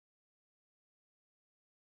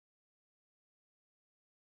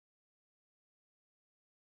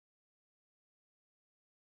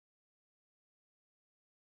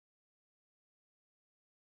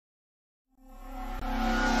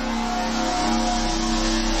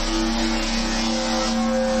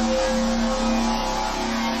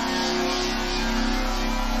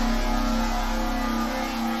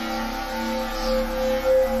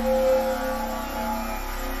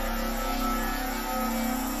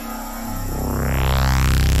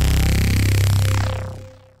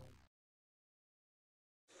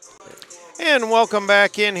And welcome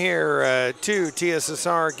back in here to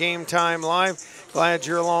TSSR Game Time Live. Glad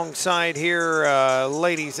you're alongside here,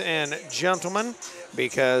 ladies and gentlemen,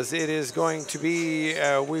 because it is going to be,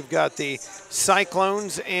 we've got the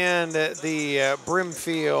Cyclones and the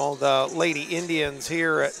Brimfield Lady Indians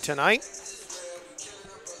here tonight.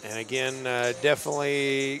 And again,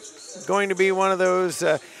 definitely going to be one of those.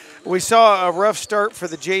 We saw a rough start for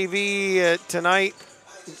the JV tonight,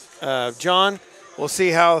 John. We'll see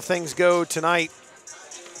how things go tonight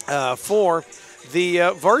for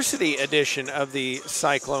the varsity edition of the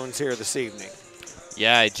Cyclones here this evening.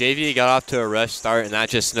 Yeah, JV got off to a rough start, and that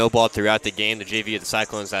just snowballed throughout the game, the JV of the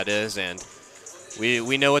Cyclones, that is. And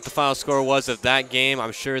we know what the final score was of that game.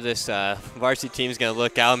 I'm sure this varsity team is going to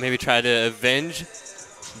look out and maybe try to avenge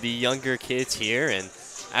the younger kids here. And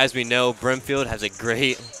as we know, Brimfield has a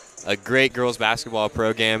great girls basketball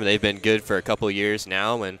program. They've been good for a couple of years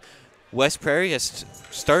now, and West Prairie has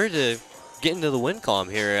started to get into the win column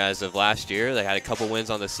here as of last year. They had a couple wins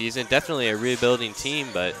on the season. Definitely a rebuilding team,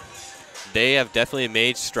 but they have definitely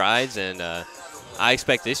made strides, and I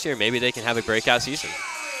expect this year maybe they can have a breakout season.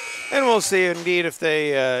 And we'll see indeed if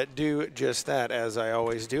they do just that, as I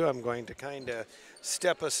always do. I'm going to kind of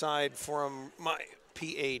step aside from my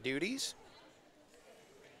PA duties.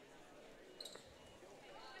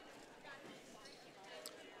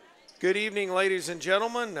 Good evening, ladies and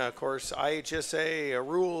gentlemen. Of course, IHSA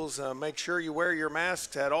rules, make sure you wear your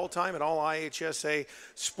masks at all time at all IHSA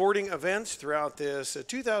sporting events throughout this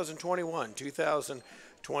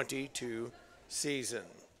 2021-2022 season.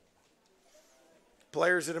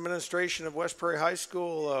 Players and administration of West Prairie High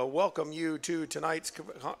School welcome you to tonight's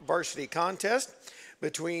varsity contest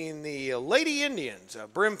between the Lady Indians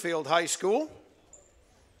of Brimfield High School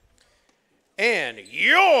and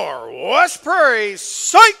your West Prairie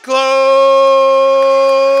Cyclones.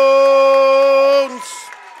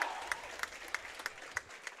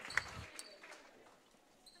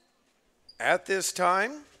 At this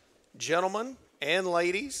time, gentlemen and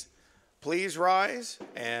ladies, please rise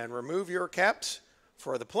and remove your caps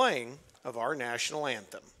for the playing of our national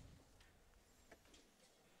anthem.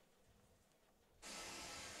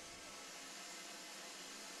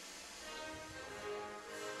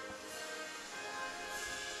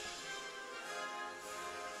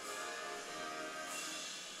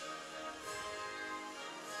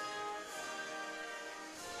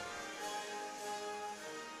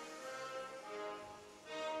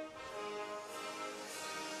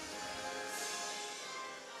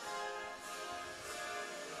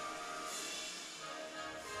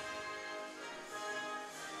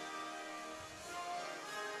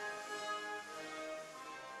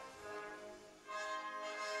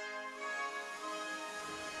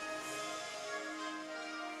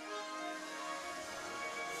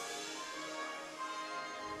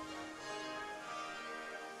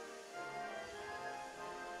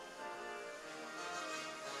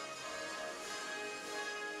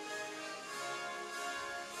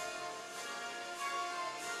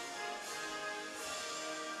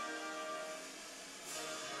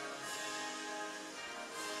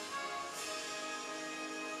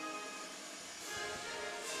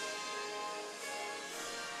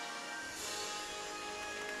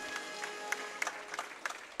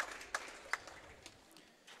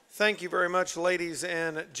 Thank you very much, ladies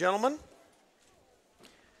and gentlemen.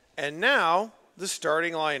 And now, the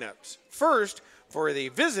starting lineups. First, for the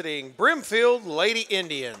visiting Brimfield Lady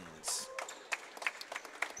Indians.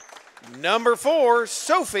 Number 4,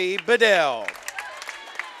 Sophie Bedell.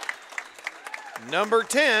 Number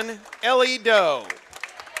 10, Ellie Doe.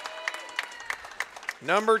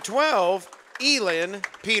 Number 12, Elin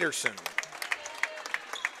Peterson.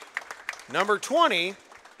 Number 20,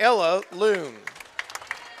 Ella Loon.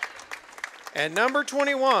 And number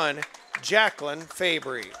 21, Jacqueline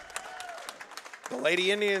Fabry. The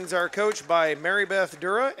Lady Indians are coached by Mary Beth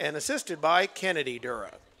Dura and assisted by Kennedy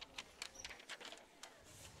Dura.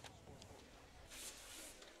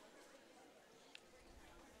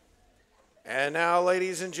 And now,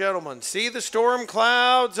 ladies and gentlemen, see the storm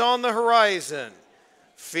clouds on the horizon.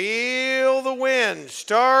 Feel the wind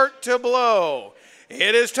start to blow.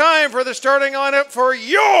 It is time for the starting lineup for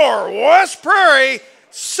your West Prairie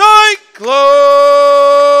Cyclones.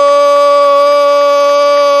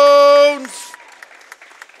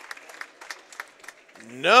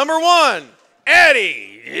 Number 1,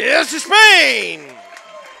 Eddie Spain.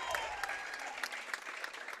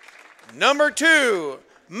 Number 2,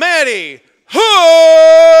 Maddie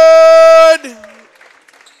Hood.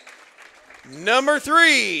 Number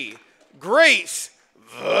 3, Grace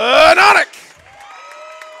Vanonic.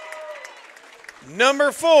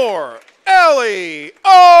 Number 4, Ellie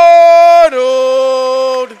Arnold.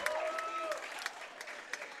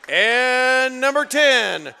 And number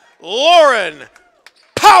 10, Lauren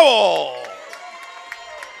Powell.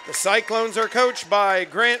 The Cyclones are coached by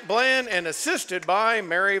Grant Bland and assisted by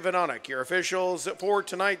Mary Vanonic. Your officials for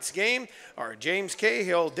tonight's game are James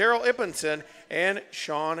Cahill, Daryl Ippenson, and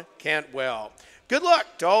Sean Cantwell. Good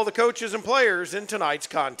luck to all the coaches and players in tonight's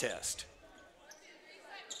contest.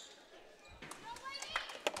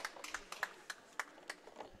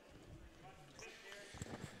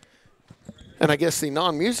 And I guess the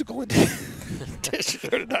non-musical edition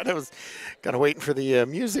here tonight, I was kind of waiting for the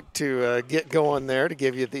music to get going there to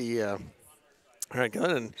give you the all right,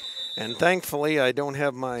 good. And thankfully, I don't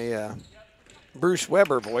have my Bruce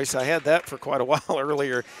Weber voice. I had that for quite a while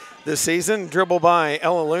earlier this season. Dribble by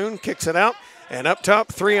Ella Loon, kicks it out, and up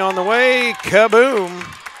top, 3 on the way, kaboom!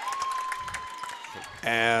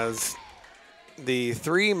 As the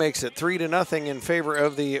 3 makes it 3-0 in favor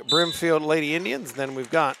of the Brimfield Lady Indians. Then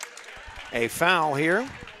we've got a foul here.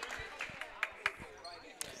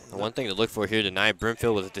 One thing to look for here tonight,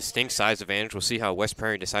 Brimfield with a distinct size advantage. We'll see how West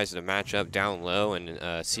Prairie decides to match up down low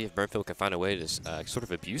and see if Brimfield can find a way to sort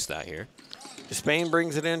of abuse that here. Spain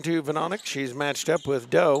brings it into Vanonic. She's matched up with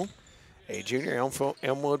Doe, a junior.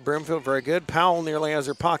 Elmwood Brimfield, very good. Powell nearly has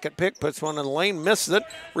her pocket pick, puts one in the lane, misses it.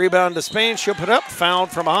 Rebound to Spain. She'll put up,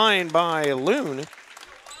 fouled from behind by Loon.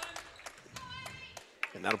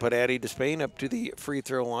 And that'll put Addie Despain up to the free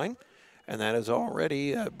throw line. And that is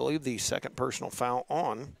already, I believe, the second personal foul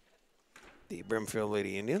on the Brimfield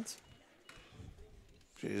Lady Indians.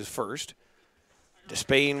 She is first.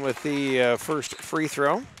 Despain with the first free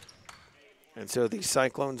throw. And so the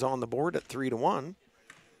Cyclones on the board at 3-1.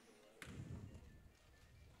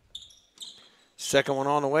 Second one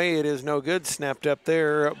on the way. It is no good. Snapped up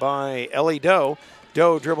there by Ellie Doe.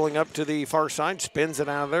 Doe dribbling up to the far side. Spins it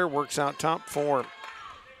out of there. Works out top for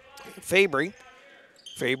Fabry.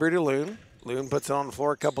 Fabry to Loon. Loon puts it on the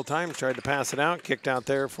floor a couple times. Tried to pass it out. Kicked out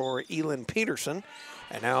there for Elin Peterson.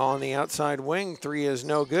 And now on the outside wing. 3 is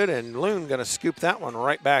no good. And Loon going to scoop that one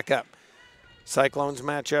right back up. Cyclones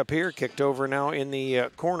match up here. Kicked over now in the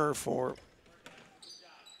corner for,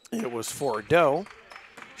 it was for Doe.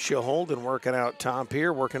 She'll hold and work it out top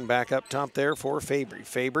here. Working back up top there for Fabry.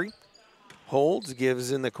 Fabry holds,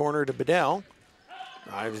 gives in the corner to Bedell.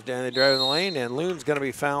 Drives down the drive in the lane, and Loon's going to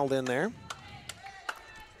be fouled in there.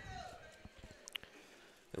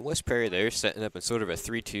 And West Prairie there setting up in sort of a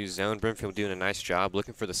 3-2 zone. Brimfield doing a nice job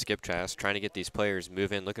looking for the skip pass, trying to get these players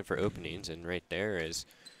moving, looking for openings. And right there is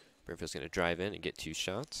Brimfield's going to drive in and get 2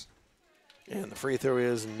 shots. And the free throw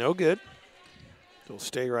is no good. It'll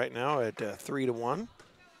stay right now at 3-1.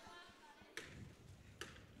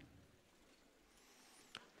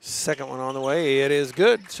 Second one on the way. It is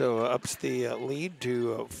good. So ups the lead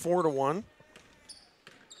to 4-1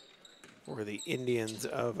 for the Indians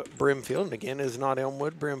of Brimfield. And again, is not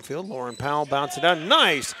Elmwood Brimfield. Lauren Powell bounces it down.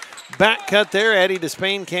 Nice back cut there. Addie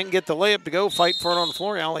Despain can't get the layup to go. Fight for it on the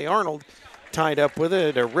floor. Allie Arnold tied up with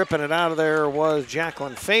it. Ripping it out of there was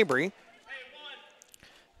Jacqueline Fabry.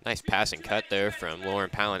 Nice passing cut there from Lauren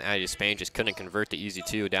Powell, and Addie Despain just couldn't convert the easy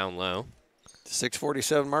 2 down low.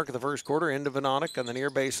 6:47 mark of the first quarter. Into Vanonic on the near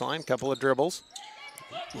baseline. Couple of dribbles.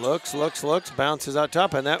 Looks, bounces out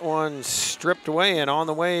top, and that one stripped away, and on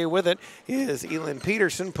the way with it is Elin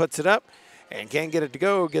Peterson. Puts it up and can't get it to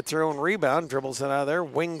go. Gets her own rebound, dribbles it out of there,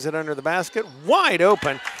 wings it under the basket. Wide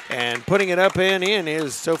open, and putting it up and in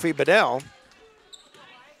is Sophie Bedell.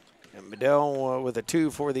 And Bedell with a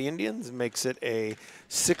 2 for the Indians makes it a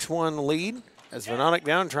 6-1 lead. As Vanonic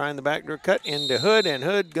down, trying the backdoor cut into Hood, and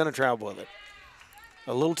Hood going to travel with it.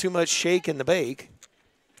 A little too much shake in the bake.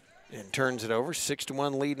 And turns it over.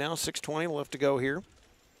 6-1 lead now. 6:20 left to go here.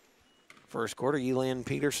 First quarter, Elin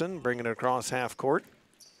Peterson bringing it across half court.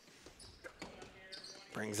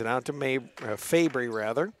 Brings it out to Fabry,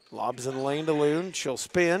 rather. Lobs in the lane to Loon. She'll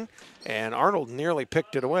spin. And Arnold nearly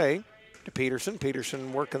picked it away to Peterson.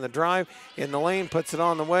 Peterson working the drive in the lane. Puts it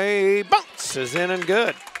on the way. Bounces in and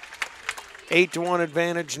good. 8-1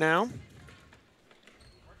 advantage now.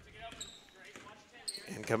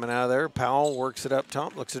 And coming out of there, Powell works it up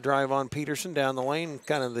top, looks to drive on Peterson down the lane,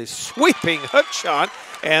 kind of the sweeping hook shot,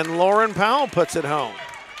 and Lauren Powell puts it home.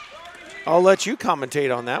 I'll let you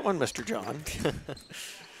commentate on that one, Mr. John.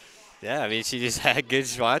 Yeah, I mean, she just had a good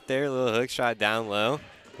shot there, a little hook shot down low.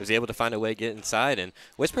 Was able to find a way to get inside, and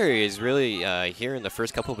West Prairie is really here in the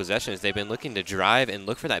first couple of possessions. They've been looking to drive and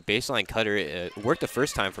look for that baseline cutter. It worked the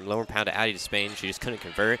first time from Lauren Powell to Addie Despain. She just couldn't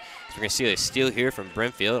convert. So we're going to see a steal here from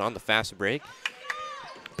Brimfield on the fast break.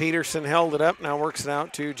 Peterson held it up, now works it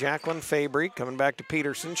out to Jacqueline Fabry. Coming back to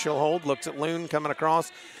Peterson, she'll hold, looks at Loon coming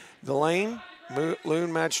across, the lane.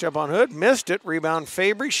 Loon matched up on Hood, missed it. Rebound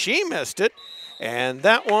Fabry, she missed it. And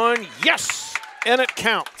that one, yes, and it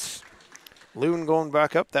counts. Loon going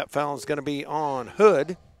back up. That foul is going to be on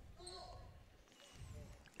Hood.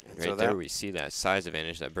 Right so there we see that size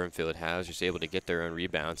advantage that Brimfield has, just able to get their own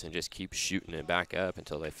rebounds and just keep shooting it back up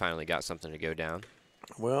until they finally got something to go down.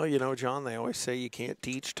 Well, you know, John, they always say you can't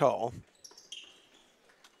teach tall.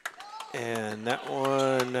 And that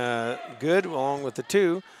one good along with the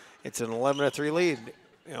two. It's an 11-3 lead.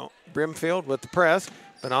 You know, Brimfield with the press.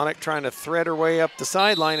 Benonic trying to thread her way up the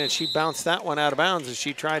sideline, and she bounced that one out of bounds as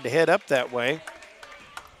she tried to head up that way.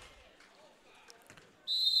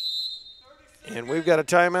 And we've got a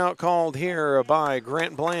timeout called here by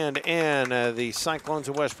Grant Bland, and the Cyclones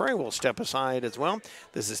of West Prairie will step aside as well.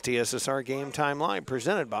 This is TSSR Game Time Live,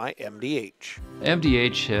 presented by MDH.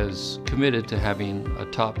 MDH has committed to having a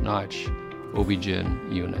top-notch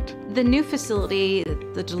OB-GYN unit. The new facility,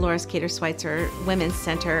 the Dolores Cater Schweitzer Women's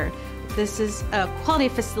Center, this is a quality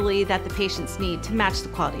facility that the patients need to match the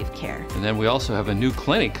quality of care. And then we also have a new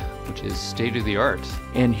clinic, which is state-of-the-art.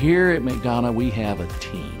 And here at McDonough, we have a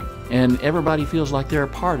team. And everybody feels like they're a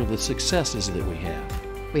part of the successes that we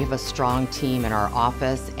have. We have a strong team in our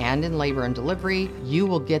office and in labor and delivery. You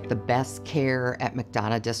will get the best care at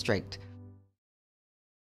McDonough District.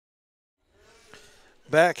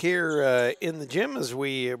 Back here in the gym as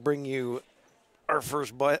we bring you our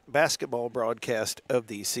first basketball broadcast of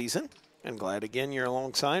the season. And glad again you're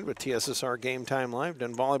alongside with TSSR Game Time Live,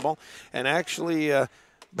 done volleyball. And actually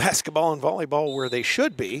basketball and volleyball where they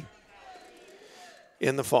should be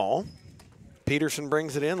in the fall. Peterson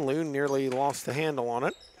brings it in. Loon nearly lost the handle on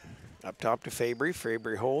it. Up top to Fabry.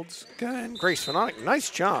 Fabry holds. And Grace Benonic, nice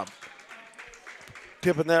job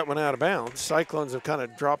tipping that one out of bounds. Cyclones have kind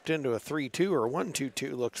of dropped into a 3-2 or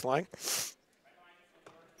 1-2-2, looks like.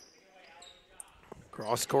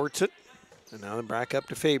 Cross courts it. And now the back up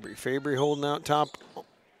to Fabry. Fabry holding out top.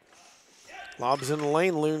 Lobs in the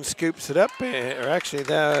lane. Loon scoops it up. Or actually,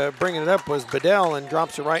 bringing it up was Bedell and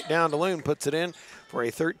drops it right down to Loon. Puts it in for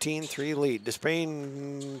a 13-3 lead.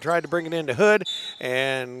 Despain tried to bring it into Hood.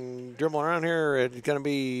 And dribbling around here, it's going to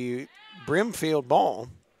be Brimfield ball.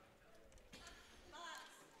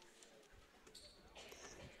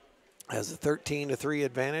 Has a 13-3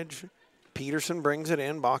 advantage. Peterson brings it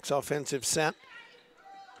in. Box offensive set.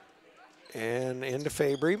 And into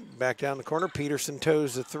Fabry, back down the corner. Peterson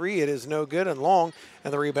toes the three. It is no good and long.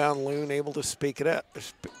 And the rebound, Loon able to pick it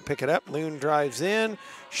up. Loon drives in,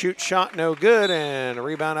 shoots shot, no good, and a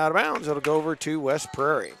rebound out of bounds. It'll go over to West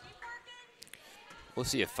Prairie. We'll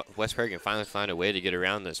see if West Prairie can finally find a way to get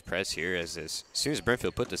around this press here. As soon as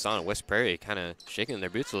Brimfield put this on, West Prairie kind of shaking their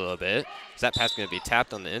boots a little bit. Is that pass going to be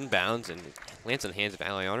tapped on the inbounds and lands in the hands of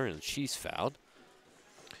Allie Honor, and she's fouled.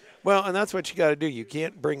 Well, and that's what you got to do. You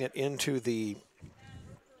can't bring it into the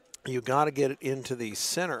 – you got to get it into the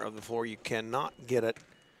center of the floor. You cannot get it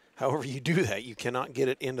 – however you do that, you cannot get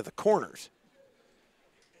it into the corners.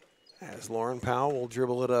 As Lauren Powell will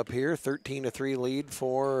dribble it up here, 13-3 lead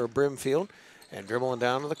for Brimfield. And dribbling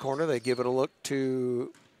down to the corner, they give it a look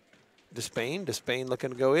to Despain. Despain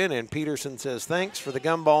looking to go in, and Peterson says, thanks for the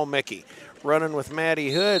gumball, Mickey. Running with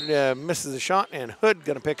Maddie Hood, misses the shot, and Hood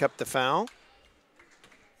going to pick up the foul.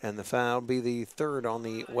 And the foul will be the third on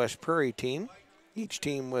the West Prairie team. Each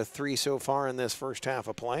team with 3 so far in this first half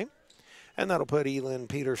of play. And that'll put Elin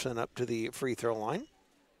Peterson up to the free throw line.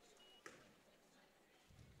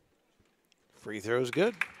 Free throw's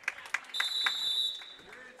good.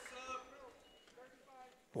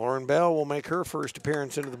 Lauren Bell will make her first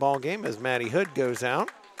appearance into the ball game as Maddie Hood goes out.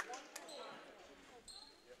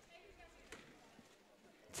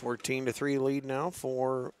 14-3 lead now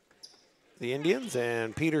for the Indians,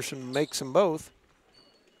 and Peterson makes them both.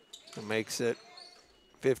 It makes it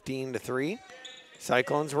 15-3.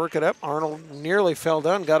 Cyclones work it up. Arnold nearly fell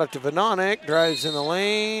down, got up to Benonic, drives in the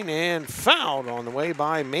lane, and fouled on the way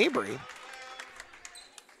by Mabry.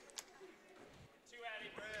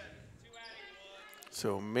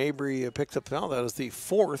 So Mabry picks up the foul. That is the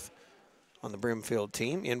 4th on the Brimfield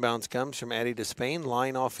team. Inbounds comes from Addie Despain.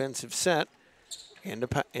 Line offensive set. Into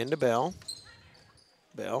Bell.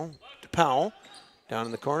 Bell to Powell. Down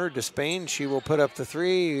in the corner, Despain. She will put up the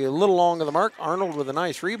 3. A little long of the mark. Arnold with a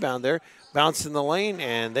nice rebound there. Bounce in the lane,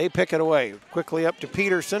 and they pick it away. Quickly up to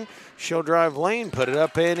Peterson. She'll drive lane, put it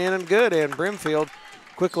up and in and good. And Brimfield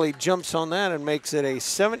quickly jumps on that and makes it a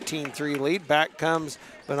 17-3 lead. Back comes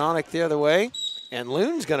Benonic the other way. And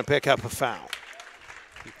Loon's going to pick up a foul.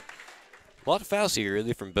 A lot of fouls here,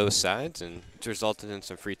 really, from both sides, and it's resulted in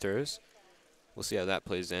some free throws. We'll see how that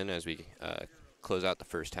plays in as we close out the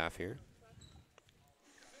first half here.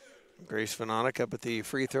 Grace Vanonic up at the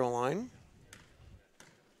free throw line.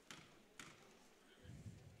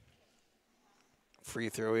 Free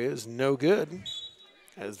throw is no good,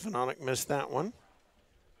 as Vanonic missed that one.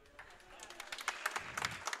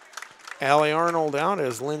 Allie Arnold out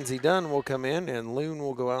as Lindsey Dunn will come in, and Loon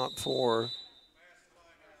will go out for,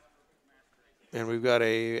 and we've got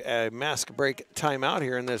a mask break timeout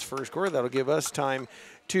here in this first quarter. That'll give us time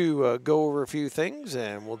to go over a few things,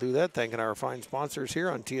 and we'll do that thanking our fine sponsors here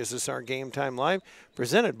on TSSR Game Time Live,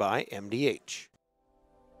 presented by MDH.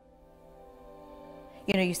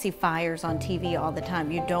 You know, you see fires on TV all the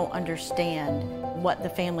time. You don't understand what the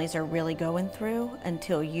families are really going through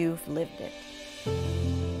until you've lived it.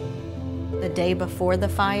 The day before the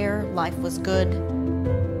fire, life was good.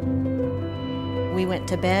 We went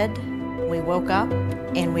to bed, we woke up,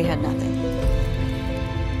 and we had nothing.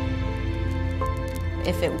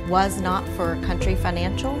 If it was not for Country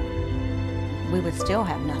Financial, we would still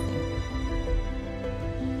have nothing.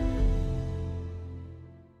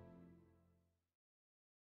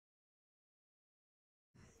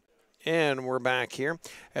 And we're back here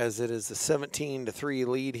as it is a 17-3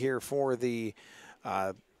 lead here for the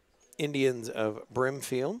Indians of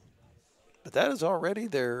Brimfield. But that is already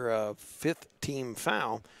their fifth team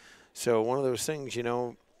foul. So one of those things, you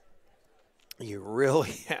know, you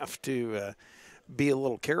really have to be a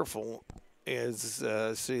little careful as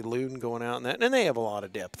see Loon going out and that. And they have a lot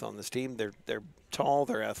of depth on this team. They're tall,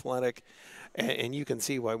 they're athletic. And you can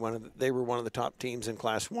see why they were one of the top teams in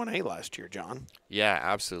Class 1A last year, John. Yeah,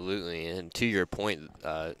 absolutely. And to your point,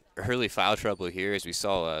 early foul trouble here, as we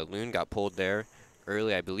saw Loon got pulled there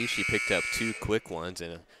early. I believe she picked up 2 quick ones,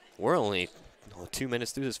 and we're only 2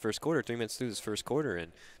 minutes through this first quarter, 3 minutes through this first quarter,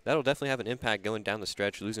 and that'll definitely have an impact going down the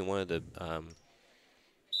stretch. Losing one of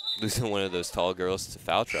those tall girls to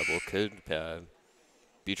foul trouble could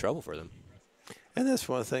be trouble for them. And that's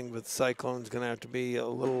one thing with Cyclone's going to have to be a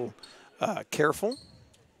little careful,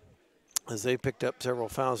 as they picked up several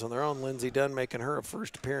fouls on their own. Lindsey Dunn making her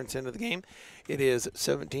first appearance into the game. It is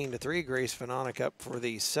 17-3. Grace Vanonic up for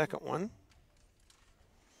the second one.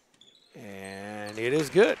 And it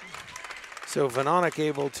is good. So Vanonic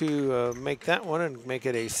able to make that one and make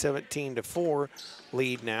it a 17-4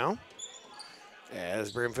 lead now.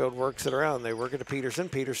 As Brimfield works it around, they work it to Peterson.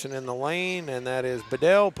 Peterson in the lane, and that is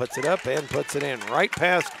Bedell. Puts it up and puts it in right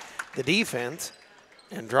past the defense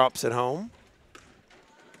and drops it home.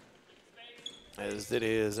 As it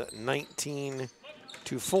is 19-4.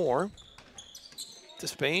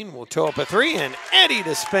 Despain will toe up a 3, and Eddie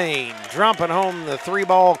Despain dropping home the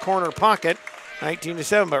 3-ball corner pocket.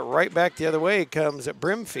 19-7, but right back the other way comes at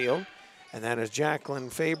Brimfield. And that is Jacqueline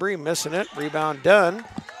Fabry missing it. Rebound done.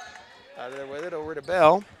 Out of there with it over to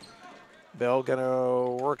Bell. Bell gonna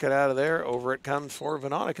work it out of there. Over it comes for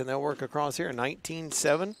Vanonic, and they'll work across here.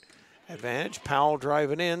 19-7 advantage. Powell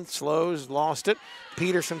driving in, slows, lost it.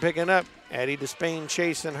 Peterson picking up. Eddie Despain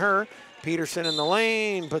chasing her. Peterson in the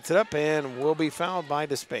lane, puts it up, and will be fouled by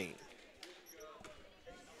Despain.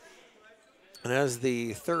 And as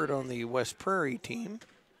the third on the West Prairie team,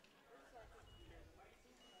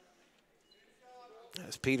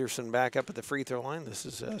 as Peterson back up at the free throw line. This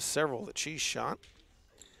is several that she's shot.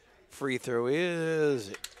 Free throw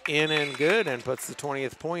is in and good, and puts the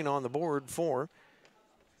 20th point on the board for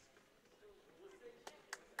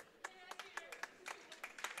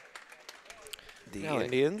the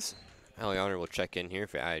Indians. Aliana will check in here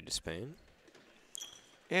for Eddie Despain.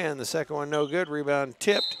 And the second one no good. Rebound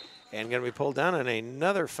tipped and going to be pulled down, and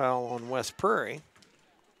another foul on West Prairie.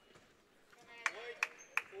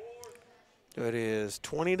 It is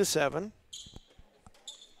 20-7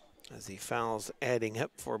 as the fouls adding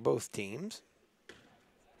up for both teams.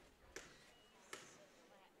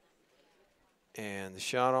 And the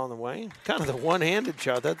shot on the way. Kind of the one-handed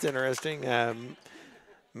shot. That's interesting.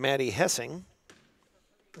 Maddie Hessing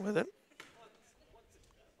with it.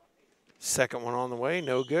 Second one on the way.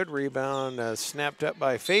 No good. Rebound snapped up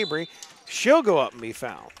by Fabry. She'll go up and be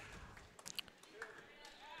fouled.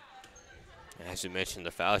 As you mentioned,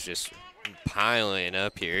 the fouls just piling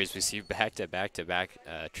up here as we see back-to-back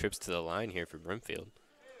trips to the line here for Brimfield.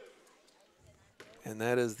 And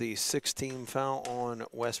that is the 6th-team foul on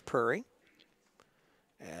West Prairie.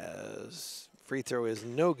 As free throw is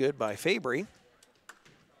no good by Fabry.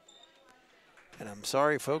 And I'm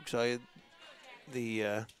sorry, folks,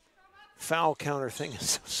 the foul counter thing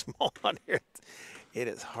is so small on here. It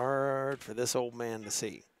is hard for this old man to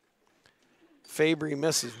see. Fabry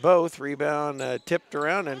misses both. Rebound tipped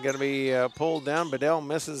around and going to be pulled down. Bedell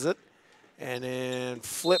misses it. And then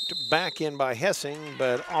flipped back in by Hessing,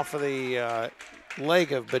 but off of the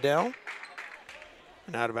leg of Bedell.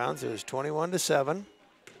 And out of bounds. It was 21-7.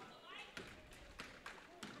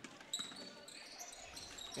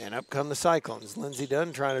 And up come the Cyclones. Lindsey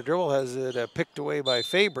Dunn trying to dribble, has it picked away by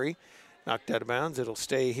Fabry. Knocked out of bounds. It'll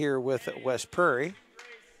stay here with West Prairie.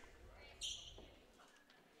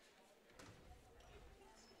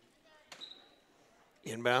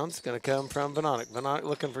 Inbounds going to come from Venonic. Venonic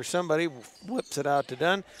looking for somebody, whips it out to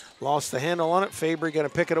Dunn. Lost the handle on it. Fabry going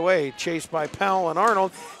to pick it away. Chased by Powell and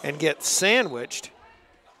Arnold and gets sandwiched.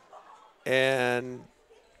 And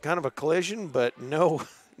kind of a collision, but no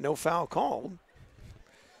foul called.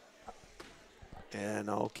 And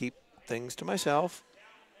I'll keep things to myself,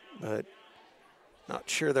 but not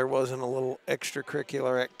sure there wasn't a little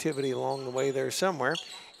extracurricular activity along the way there somewhere.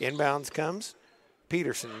 Inbounds comes.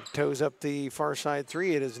 Peterson toes up the far side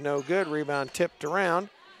three. It is no good. Rebound tipped around.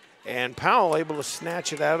 And Powell able to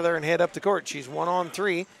snatch it out of there and head up the court. She's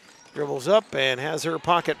 1-on-3. Dribbles up and has her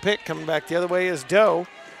pocket pick. Coming back the other way is Doe.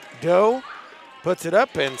 Doe puts it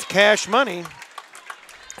up and it's cash money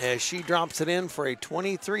as she drops it in for a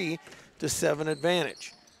 23-7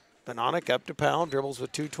 advantage. Venonic up to Powell. Dribbles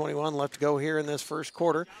with 2:21 left to go here in this first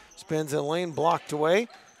quarter. Spins in the lane, blocked away.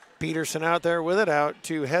 Peterson out there with it, out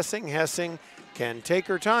to Hessing. Hessing can take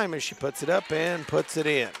her time as she puts it up and puts it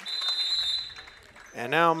in.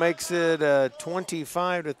 And now makes it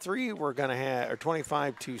 25-3. We're going to have, or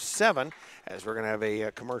 25-7, as we're going to have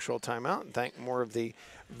a commercial timeout and thank more of the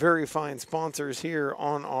very fine sponsors here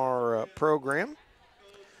on our program.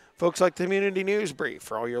 Folks like the Community News Brief.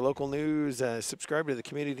 For all your local news, subscribe to the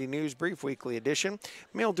Community News Brief Weekly Edition.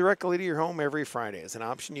 Mailed directly to your home every Friday. As an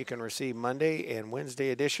option, you can receive Monday and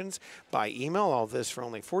Wednesday editions by email. All this for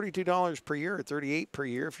only $42 per year or $38 per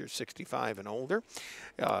year if you're 65 and older.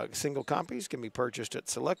 Single copies can be purchased at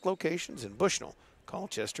select locations in Bushnell,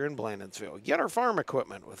 Colchester, and Blandonsville. Yetter Farm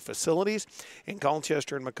Equipment, with facilities in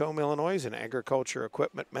Colchester and Macomb, Illinois, is an agriculture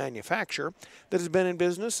equipment manufacturer that has been in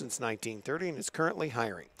business since 1930 and is currently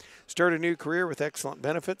hiring. Start a new career with excellent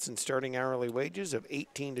benefits and starting hourly wages of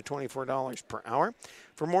 $18 to $24 per hour.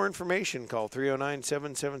 For more information, call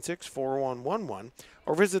 309-776-4111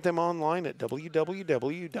 or visit them online at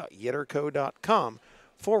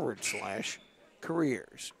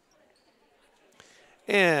www.yetterco.com/careers.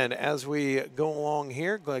 And as we go along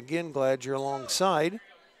here, again, glad you're alongside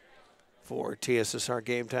for TSSR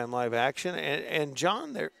Game Time Live action. And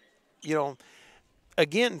John, there, you know,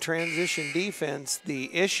 again, transition defense,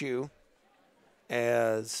 the issue,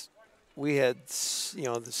 as we had, you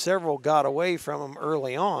know, several got away from them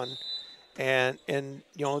early on. And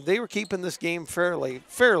you know, they were keeping this game fairly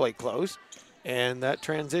close. And that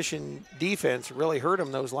transition defense really hurt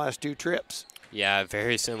them those last two trips. Yeah,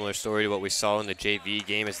 very similar story to what we saw in the JV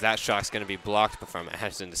game, as that shot's going to be blocked from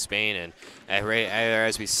Addison to Spain. And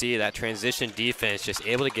as we see, that transition defense just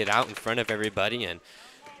able to get out in front of everybody, and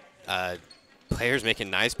players making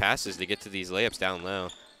nice passes to get to these layups down low.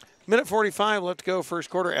 Minute 45 left to go first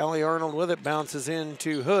quarter. Allie Arnold with it, bounces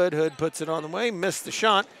into Hood. Hood puts it on the way, missed the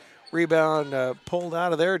shot. Rebound pulled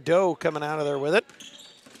out of there. Doe coming out of there with it.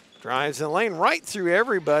 Drives in the lane right through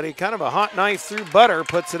everybody. Kind of a hot knife through butter.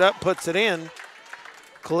 Puts it up, puts it in.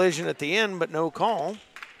 Collision at the end, but no call.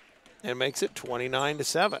 And makes it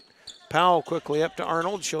 29-7. Powell quickly up to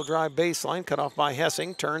Arnold. She'll drive baseline. Cut off by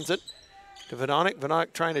Hessing. Turns it to Venonic.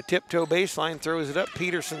 Venonic trying to tiptoe baseline. Throws it up.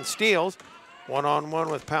 Peterson steals.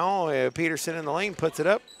 One-on-one with Powell. Peterson in the lane. Puts it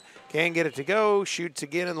up. Can't get it to go. Shoots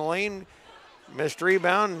again in the lane. Missed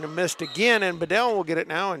rebound and missed again. And Bedell will get it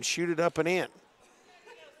now and shoot it up and in.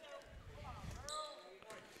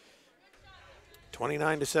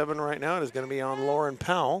 29-7 right now. It is going to be on Lauren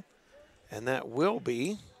Powell, and that will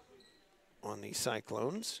be on the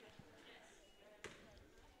Cyclones.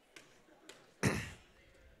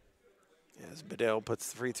 As Bedell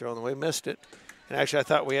puts the free throw on the way, missed it. And actually, I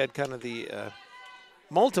thought we had kind of the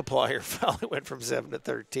multiplier foul. It went from 7 to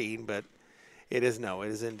 13, but it is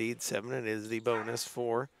indeed 7, and it is the bonus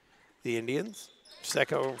for the Indians.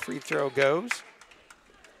 Second free throw goes.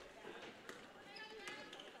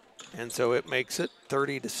 And so it makes it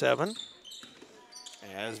 30-7.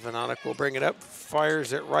 As Venonic will bring it up,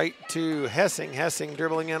 fires it right to Hessing. Hessing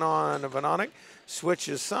dribbling in on Venonic,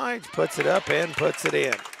 switches sides, puts it up and puts it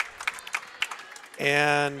in.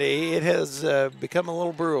 And it has become a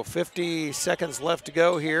little brutal. 50 seconds left to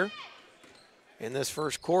go here in this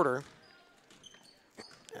first quarter.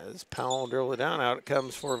 As Powell dribbled it down, out it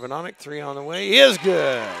comes for Venonic. Three on the way is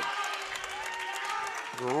good.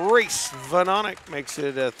 Grace Venonic makes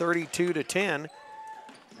it 32-10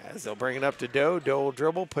 as they'll bring it up to Doe. Doe will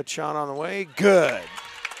dribble, put shot on the way. Good.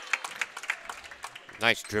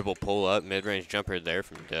 Nice dribble pull up, mid-range jumper there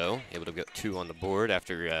from Doe. Able to get 2 on the board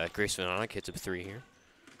after Grace Venonic hits a 3 here.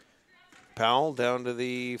 Powell down to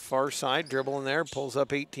the far side, dribbling there, pulls up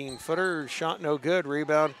 18-footer, shot no good,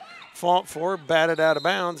 rebound fought for, batted out of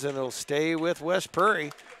bounds, and it'll stay with West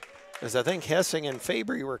Prairie, as I think Hessing and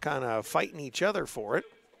Fabry were kind of fighting each other for it.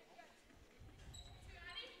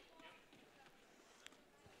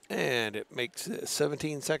 And it makes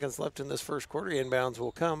 17 seconds left in this first quarter. Inbounds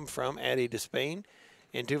will come from Addie Despain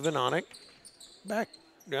into Venonic. Back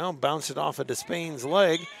down, bounced it off of Despaine's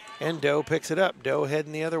leg, and Doe picks it up. Doe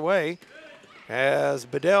heading the other way as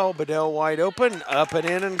Bedell. Bedell wide open, up and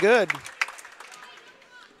in and good.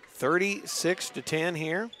 36-10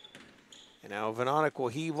 here. And now Venonic will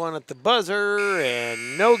heave one at the buzzer,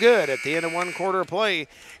 and no good at the end of one quarter of play.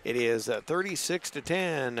 It is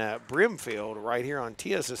 36-10 Brimfield right here on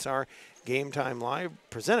TSSR Game Time Live,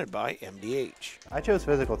 presented by MDH. I chose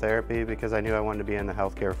physical therapy because I knew I wanted to be in the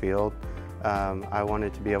healthcare field. I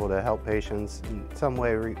wanted to be able to help patients in some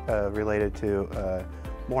way related to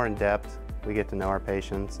more in depth. We get to know our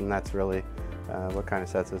patients, and that's really what kind of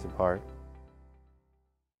sets us apart.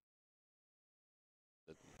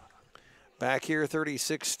 Back here,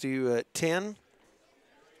 36-10.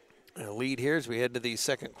 Lead here as we head to the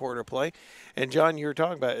second quarter play. And John, you were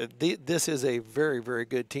talking about it. This is a very, very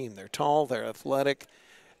good team. They're tall, they're athletic,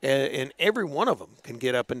 and every one of them can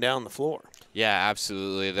get up and down the floor. Yeah,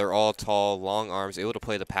 absolutely. They're all tall, long arms, able to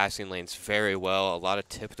play the passing lanes very well. A lot of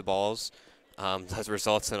tipped balls. That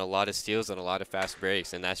results in a lot of steals and a lot of fast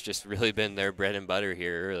breaks, and that's just really been their bread and butter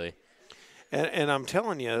here early. And I'm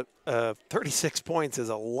telling you, 36 points is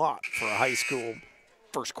a lot for a high school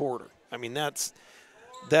first quarter. I mean, that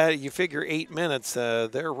you figure 8 minutes,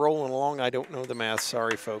 they're rolling along. I don't know the math.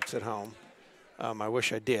 Sorry, folks at home. I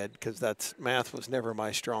wish I did, because math was never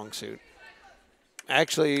my strong suit.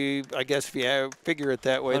 Actually, I guess if you figure it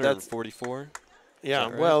that way, that's 44. Yeah,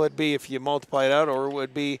 right? Well, it'd be if you multiply it out, or it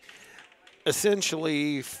would be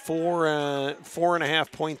essentially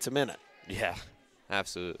 4.5 points a minute. Yeah,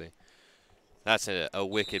 absolutely. That's a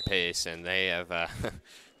wicked pace, and they have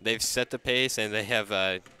they've set the pace, and they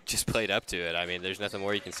have just played up to it. I mean, there's nothing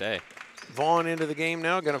more you can say. Vaughn into the game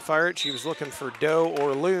now, going to fire it. She was looking for Doe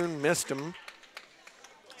or Loon, missed him.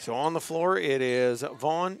 So on the floor, it is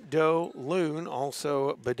Vaughn, Doe, Loon,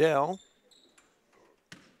 also Bedell,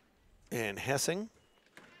 and Hessing.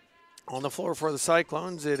 On the floor for the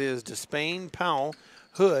Cyclones, it is Despain, Powell,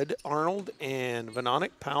 Hood, Arnold, and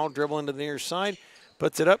Venonic. Powell dribbling to the near side.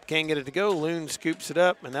 Puts it up, can't get it to go. Loon scoops it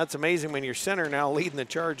up, and that's amazing when your center now leading the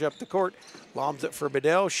charge up the court. Lobs it for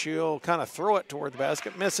Bedell. She'll kind of throw it toward the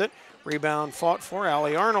basket, miss it. Rebound fought for.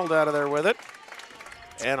 Allie Arnold out of there with it.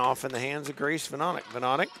 And off in the hands of Grace Venonic.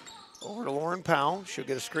 Venonic over to Lauren Powell. She'll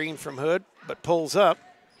get a screen from Hood, but pulls up.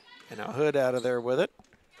 And now Hood out of there with it.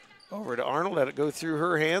 Over to Arnold, let it go through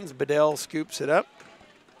her hands. Bedell scoops it up.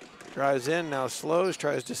 Drives in, now slows,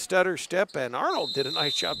 tries to stutter step, and Arnold did a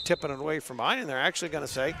nice job tipping it away from behind, and they're actually going to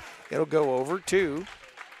say it'll go over to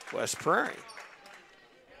West Prairie.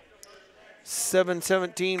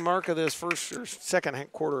 7:17 mark of this first or second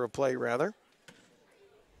quarter of play, rather.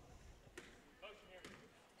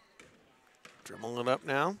 Dribbling it up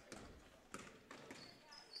now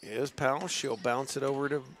is Powell. She'll bounce it over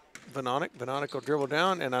to Venonic. Venonic will dribble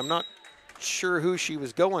down, and I'm not sure who she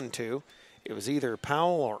was going to. It was either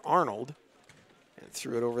Powell or Arnold, and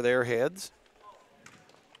threw it over their heads.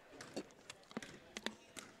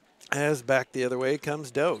 As back the other way comes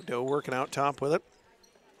Doe. Doe working out top with it.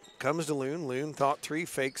 Comes to Loon. Loon thought three,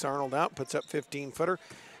 fakes Arnold out, puts up 15-footer,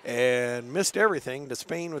 and missed everything.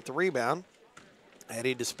 Despain with the rebound.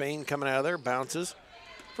 Eddie Despain coming out of there, bounces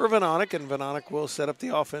for Venonic, and Venonic will set up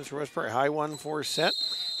the offense for West Prairie. High 1-4 set,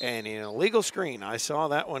 and an illegal screen. I saw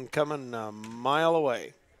that one coming a mile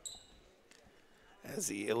away. As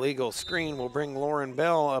the illegal screen will bring Lauren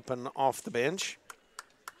Bell up and off the bench.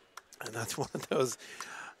 And that's one of those,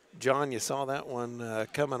 John, you saw that one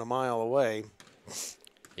coming a mile away.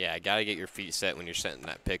 Yeah, got to get your feet set when you're setting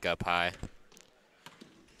that pick up high.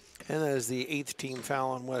 And that is the 8th team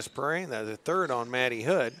foul on West Prairie. That's the 3rd on Maddie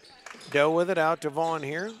Hood. Doe with it out to Vaughn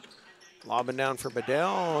here. Lobbing down for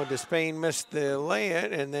Bedell. Despain missed the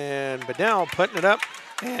lay-it, and then Bedell putting it up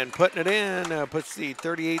and putting it in. Puts the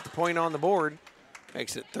 38th point on the board.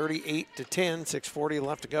 Makes it 38-10, 6:40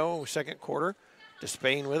 left to go, second quarter.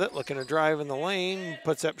 Despain with it, looking to drive in the lane.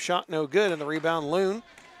 Puts up shot, no good, and the rebound, Loon.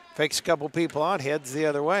 Fakes a couple people out, heads the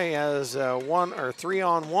other way as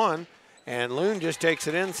 3-on-1. And Loon just takes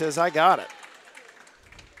it in, says, I got it.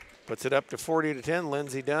 Puts it up to 40-10.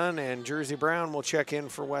 Lindsey Dunn and Jersey Brown will check in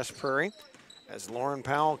for West Prairie. As Lauren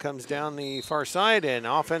Powell comes down the far side, and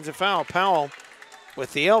offensive foul. Powell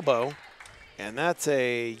with the elbow. And that's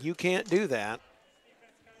a, you can't do that.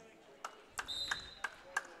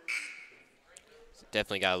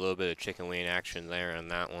 Definitely got a little bit of chicken wing action there on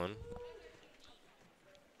that one.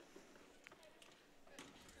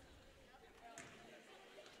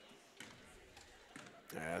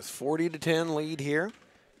 As 40-10 lead here.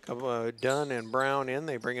 Couple Dunn and Brown in.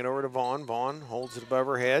 They bring it over to Vaughn. Vaughn holds it above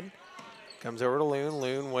her head. Comes over to Loon.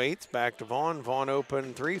 Loon waits. Back to Vaughn. Vaughn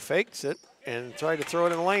open three. Fakes it and tried to throw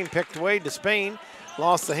it in the lane. Picked away to Spain.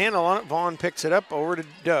 Lost the handle on it. Vaughn picks it up over to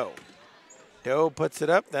Doe. Doe puts it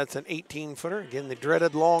up. That's an 18-footer. Again, the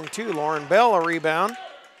dreaded long two. Lauren Bell a rebound.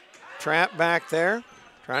 Trap back there.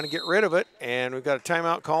 Trying to get rid of it. And we've got a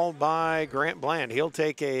timeout called by Grant Bland. He'll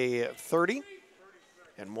take a 30.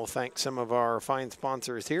 And we'll thank some of our fine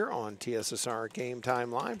sponsors here on TSSR Game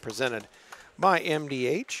Time Live, presented by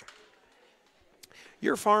MDH.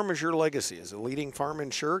 Your farm is your legacy. As a leading farm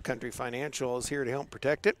insurer, Country Financial is here to help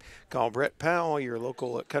protect it. Call Brett Powell, your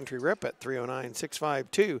local Country rep, at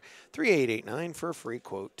 309-652-3889 for a free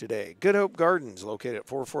quote today. Good Hope Gardens, located at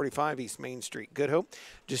 445 East Main Street, Good Hope,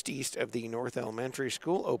 just east of the North Elementary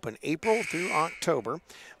School, open April through October,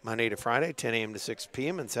 Monday to Friday, 10 a.m. to 6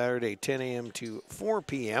 p.m., and Saturday, 10 a.m. to 4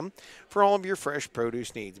 p.m. for all of your fresh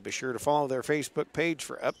produce needs. Be sure to follow their Facebook page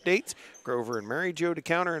for updates. Grover and Mary Jo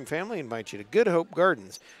DeCounter and family invite you to Good Hope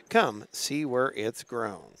Gardens. Come see where it's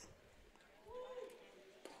grown.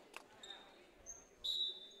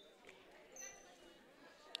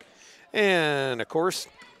 And, of course,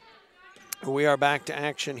 we are back to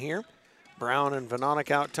action here. Brown and Vononic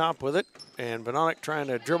out top with it. And Vononic trying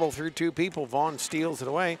to dribble through two people. Vaughn steals it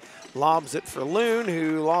away. Lobs it for Loon,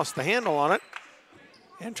 who lost the handle on it.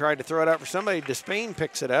 And tried to throw it out for somebody. Despain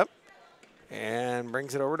picks it up and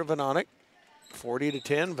brings it over to Vononic.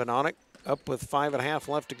 40-10. Vononic up with 5.5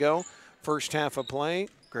 left to go. First half of play.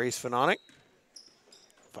 Grace Vononic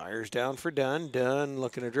fires down for Dunn. Dunn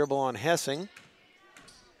looking to dribble on Hessing.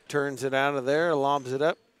 Turns it out of there. Lobs it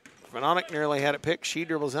up. Vononic nearly had it picked. She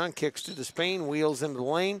dribbles on, kicks to Despain, wheels into the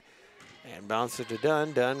lane, and bounces to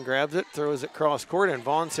Dunn. Dunn grabs it, throws it cross court, and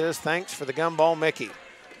Vaughn says, thanks for the gumball, Mickey.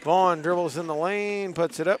 Vaughn dribbles in the lane,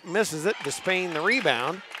 puts it up, misses it. Despain the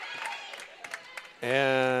rebound.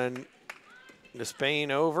 And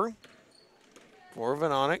Despain over for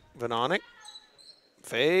Vononic. Vononic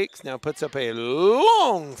fakes, now puts up a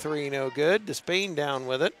long three, no good. Despain down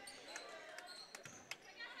with it.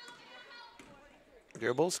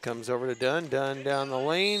 Dribbles, comes over to Dunn. Dunn down the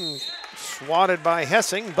lane, swatted by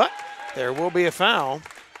Hessing, but there will be a foul.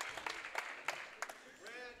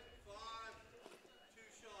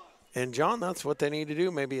 And, John, that's what they need to do,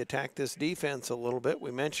 maybe attack this defense a little bit. We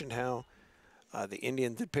mentioned how the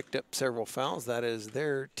Indians had picked up several fouls. That is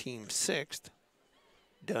their team 6th.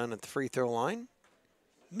 Dunn at the free throw line.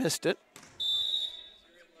 Missed it.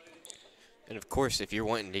 And, of course, if you're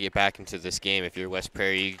wanting to get back into this game, if you're West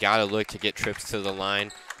Prairie, you got to look to get trips to the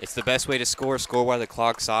line. It's the best way to score while the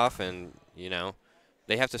clock's off, and, you know,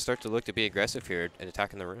 they have to start to look to be aggressive here at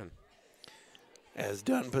attacking the rim. As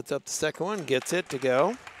Dunn puts up the second one, gets it to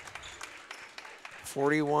go.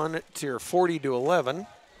 40-11,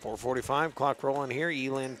 4:45, clock rolling here.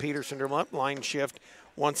 Elin Peterson dribble up, line shift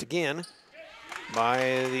once again by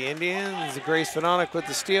the Indians. Grace Vononic with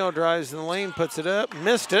the steal, drives in the lane, puts it up,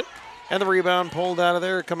 missed it. And the rebound pulled out of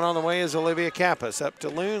there. Coming on the way is Olivia Kappas. Up to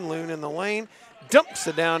Loon. Loon in the lane. Dumps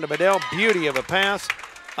it down to Bedell. Beauty of a pass.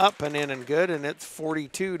 Up and in and good. And it's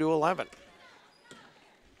 42-11.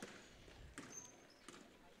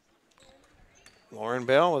 Lauren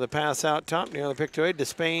Bell with a pass out top. Nearly picked away.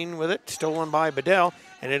 Despain with it. Stolen by Bedell.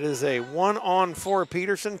 And it is a 1-on-4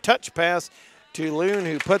 Peterson. Touch pass to Loon,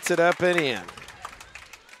 who puts it up and in.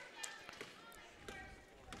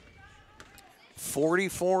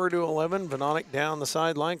 44-11. Vononic down the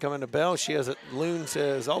sideline, coming to Bell. She has it. Loon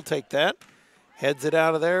says, I'll take that. Heads it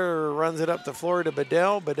out of there, runs it up the floor to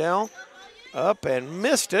Bedell. Bedell up and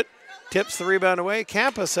missed it. Tips the rebound away.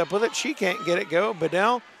 Kappas up with it. She can't get it go.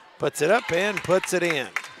 Bedell puts it up and puts it in.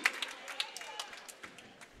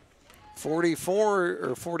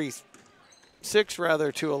 46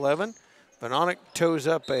 rather to 11. Vononic toes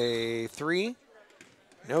up a three.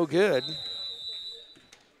 No good.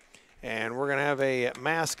 And we're going to have a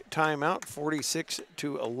mask timeout.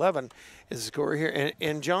 46-11 is the score here.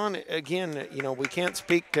 And John, again, you know, we can't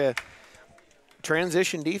speak to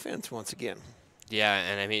transition defense once again. Yeah,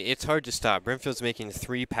 and I mean, it's hard to stop. Brimfield's making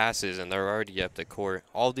 3 passes, and they're already up the court.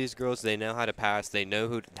 All these girls, they know how to pass. They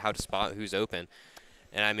know how to spot who's open.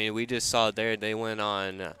 And, I mean, we just saw it there. They went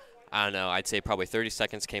on, I don't know, I'd say probably 30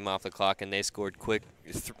 seconds came off the clock, and they scored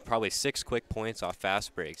probably 6 quick points off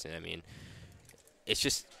fast breaks. And, I mean, it's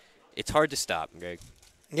just – it's hard to stop, Greg.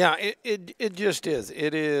 Yeah, it just is.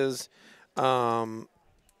 It is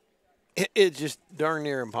it's just darn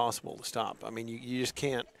near impossible to stop. I mean, you just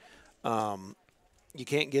can't. You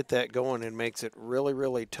can't get that going. It makes it really,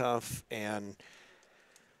 really tough. And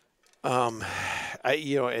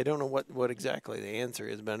I don't know what exactly the answer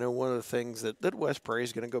is, but I know one of the things that West Prairie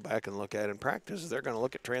is going to go back and look at in practice is they're going to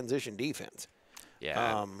look at transition defense.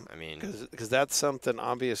 Yeah, I mean, because that's something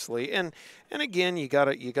obviously, and again, you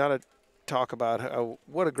gotta talk about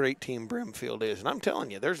what a great team Brimfield is, and I'm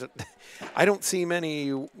telling you, I don't see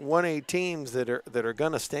many 1A teams that are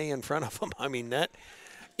going to stay in front of them. I mean that.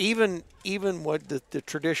 Even what the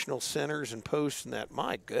traditional centers and posts and that,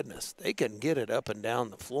 my goodness, they can get it up and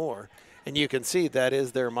down the floor. And you can see that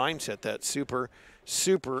is their mindset, that super,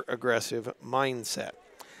 super aggressive mindset.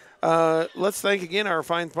 Let's thank again our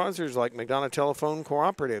fine sponsors like McDonough Telephone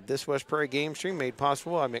Cooperative. This West Prairie game stream made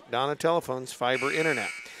possible by McDonough Telephone's fiber internet.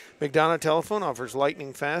 McDonough Telephone offers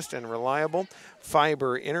lightning fast and reliable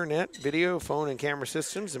fiber internet, video, phone, and camera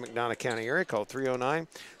systems in the McDonough County area. Call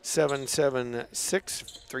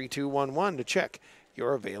 309-776-3211 to check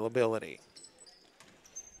your availability.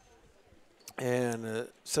 And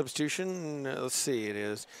substitution, let's see, it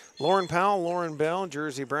is Lauren Powell, Lauren Bell,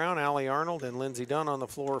 Jersey Brown, Allie Arnold, and Lindsey Dunn on the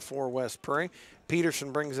floor for West Prairie.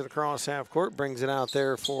 Peterson brings it across half court, brings it out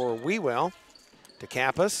there for Wewell to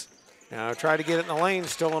Kappas. Now try to get it in the lane,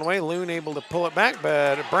 stolen away. Loon able to pull it back,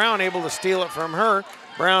 but Brown able to steal it from her.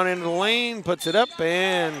 Brown into the lane, puts it up,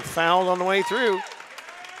 and fouled on the way through.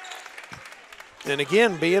 And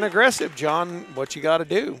again, being aggressive, John, what you got to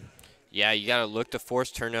do. Yeah, you got to look to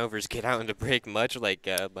force turnovers, get out into break, much like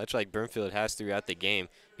Brimfield has throughout the game.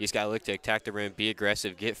 You just got to look to attack the rim, be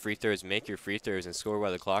aggressive, get free throws, make your free throws, and score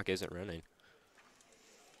while the clock isn't running.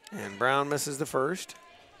 And Brown misses the first.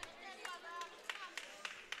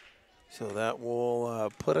 So that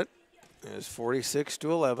will put it as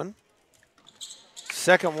 46-11.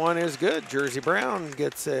 Second one is good. Jersey Brown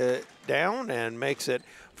gets it down and makes it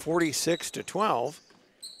 46-12.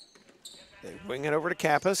 They wing it over to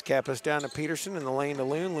Kappas. Kappas down to Peterson in the lane to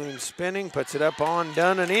Loon. Loon spinning, puts it up on,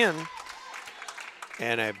 done and in.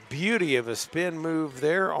 And a beauty of a spin move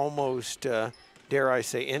there, almost, dare I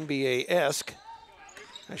say, NBA-esque.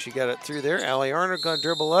 She got it through there. Allie Arnold going to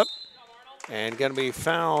dribble up and going to be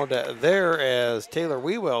fouled there as Taylor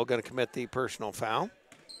Wewell going to commit the personal foul.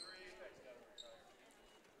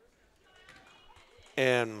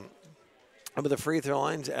 And up at the free throw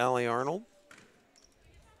lines, Allie Arnold.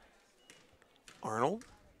 Arnold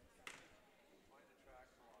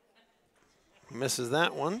misses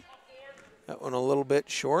that one. That one a little bit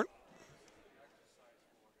short.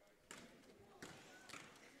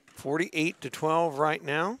 48-12 right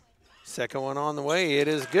now. Second one on the way. It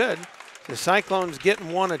is good. The Cyclones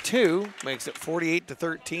getting one of two. Makes it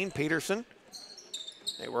 48-13. Peterson.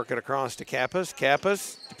 They work it across to Kappas.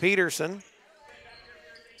 Kappas to Peterson.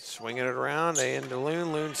 Swinging it around. They into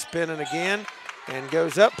Loon. Loon spinning again. And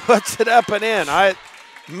goes up, puts it up and in.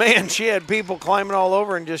 Man, she had people climbing all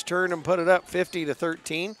over and just turned and put it up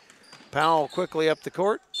 50-13. Powell quickly up the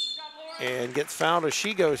court and gets fouled as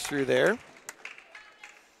she goes through there.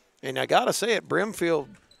 And I got to say it, Brimfield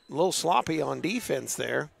a little sloppy on defense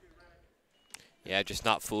there. Yeah, just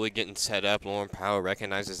not fully getting set up. Lauren Powell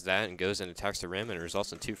recognizes that and goes and attacks the rim, and it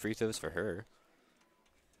results in 2 free throws for her.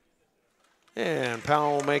 And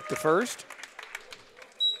Powell will make the first.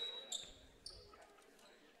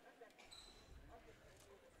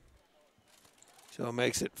 So it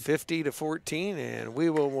makes it 50-14, and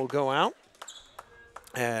Wewell will go out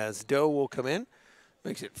as Doe will come in.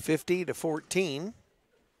 Makes it 50-14,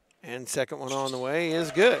 and second one on the way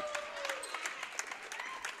is good.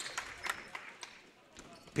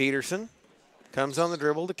 Peterson comes on the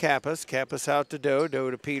dribble to Kappas. Kappas out to Doe.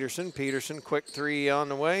 Doe to Peterson. Peterson, quick three on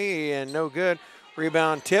the way, and no good.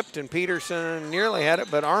 Rebound tipped, and Peterson nearly had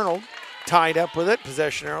it, but Arnold tied up with it.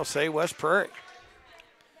 Possession arrow say West Prairie.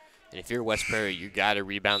 And if you're West Prairie, you got to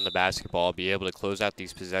rebound the basketball, be able to close out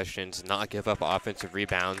these possessions, not give up offensive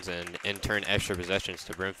rebounds, and in turn extra possessions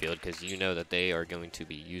to Brimfield, because you know that they are going to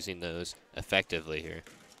be using those effectively here.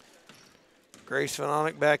 Grace Van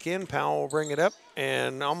Onick back in. Powell will bring it up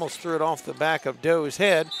and almost threw it off the back of Doe's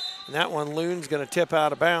head. And that one, Loon's going to tip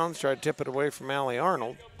out of bounds, try to tip it away from Allie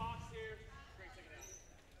Arnold.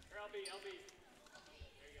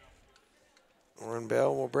 Lauren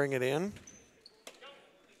Bell will bring it in.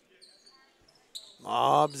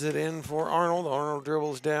 Lobs it in for Arnold. Arnold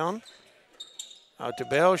dribbles down. Out to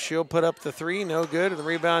Bell. She'll put up the three. No good. The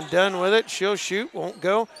rebound done with it. She'll shoot. Won't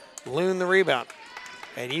go. Loon the rebound.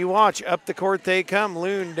 And you watch. Up the court they come.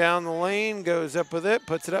 Loon down the lane. Goes up with it.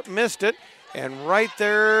 Puts it up. Missed it. And right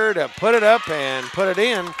there to put it up and put it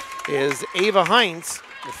in is Ava Heinz,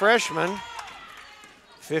 the freshman.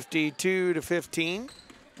 52-15.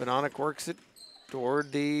 Benonic works it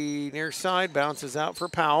toward the near side, bounces out for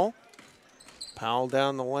Powell. Powell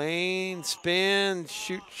down the lane, spin,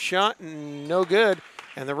 shoot, shot, and no good.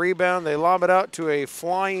 And the rebound, they lob it out to a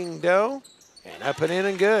flying doe, and up and in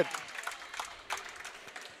and good.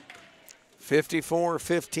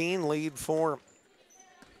 54-15, lead for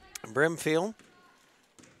Brimfield.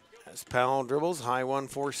 As Powell dribbles, high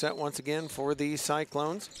 1-4 set once again for the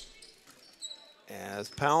Cyclones. As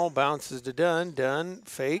Powell bounces to Dunn, Dunn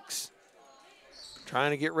fakes,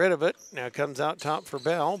 trying to get rid of it. Now comes out top for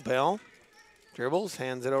Bell. Bell dribbles,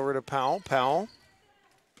 hands it over to Powell. Powell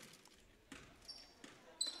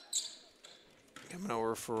coming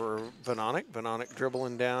over for Benonic. Benonic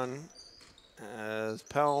dribbling down as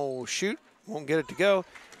Powell will shoot, won't get it to go.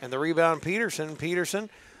 And the rebound, Peterson. Peterson,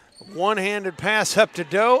 one-handed pass up to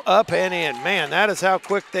Doe, up and in. Man, that is how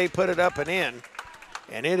quick they put it up and in.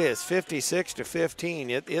 And it is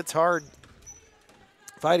 56-15. It's hard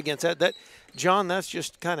to fight against that. John, that's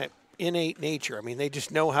just kind of innate nature. I mean, they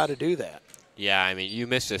just know how to do that. Yeah, I mean, you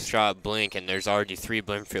miss a shot, blink, and there's already 3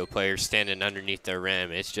 Brimfield players standing underneath their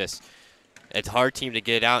rim. It's just, it's a hard team to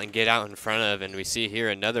get out in front of, and we see here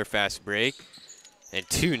another fast break and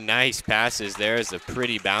 2 nice passes there as a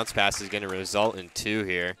pretty bounce pass is going to result in 2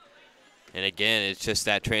 here. And again, it's just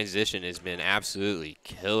that transition has been absolutely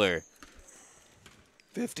killer.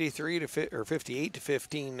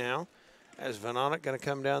 58-15 now, as Benonic going to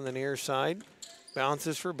come down the near side.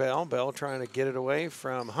 Bounces for Bell. Bell trying to get it away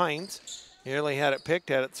from Hines. Nearly had it picked,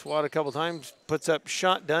 had it swat a couple times, puts up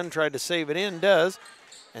shot, Dunn tried to save it in, does.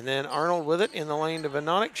 And then Arnold with it in the lane to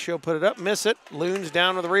Benonic. She'll put it up, miss it, Loons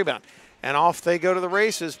down with the rebound. And off they go to the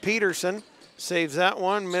races. Peterson saves that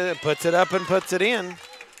one, puts it up and puts it in.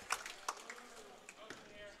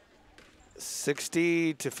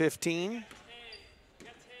 60-15.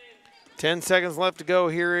 10 seconds left to go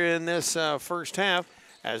here in this first half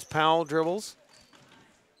as Powell dribbles.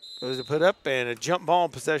 Goes to put up, and a jump ball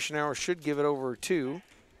possession arrow should give it over to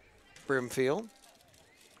Brimfield.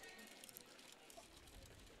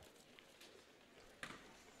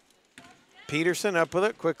 Peterson up with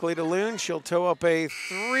it, quickly to Loon. She'll toe up a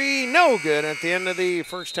 3, no good at the end of the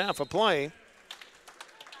first half of play.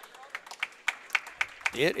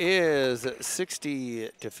 It is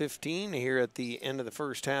 60-15 here at the end of the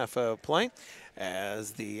first half of play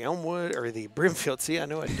as the Elmwood, or the Brimfield, see, I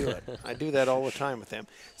know I do it. I do that all the time with them.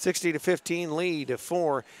 60-15 lead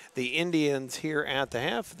for the Indians here at the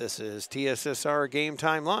half. This is TSSR Game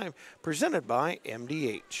Time Live, presented by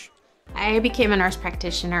MDH. I became a nurse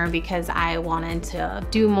practitioner because I wanted to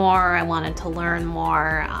do more, I wanted to learn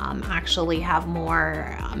more, actually have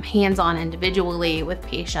more hands-on individually with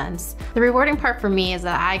patients. The rewarding part for me is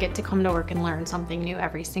that I get to come to work and learn something new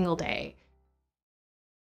every single day.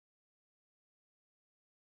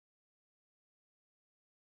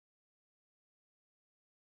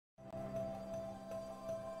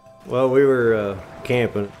 Well, we were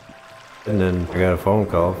camping, and then I got a phone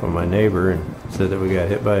call from my neighbor and said that we got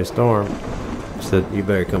hit by a storm. He said, you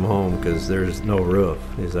better come home because there's no roof.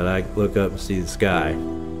 He said, I look up and see the sky.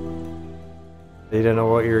 He didn't know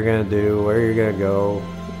what you were going to do, where you're going to go,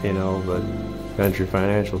 you know, but Country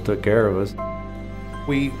Financial took care of us.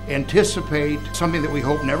 We anticipate something that we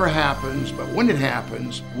hope never happens, but when it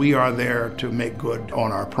happens, we are there to make good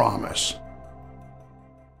on our promise.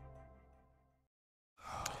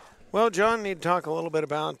 Well, John, need to talk a little bit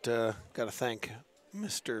about, got to thank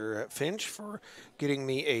Mr. Finch for getting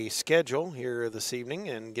me a schedule here this evening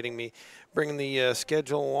and bringing the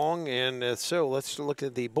schedule along. And so let's look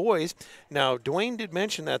at the boys. Now, Dwayne did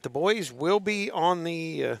mention that the boys will be on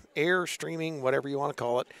the air streaming, whatever you want to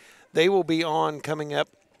call it. They will be on coming up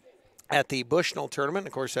at the Bushnell tournament.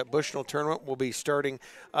 Of course, that Bushnell tournament will be starting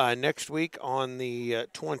next week on the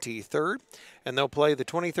 23rd. And they'll play the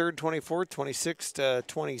 23rd, 24th,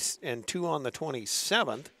 26th, and 2 on the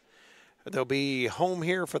 27th. They'll be home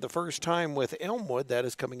here for the first time with Elmwood. That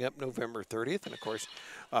is coming up November 30th. And, of course,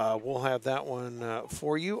 we'll have that one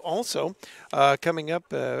for you. Also, coming up,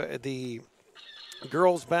 the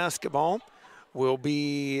girls basketball will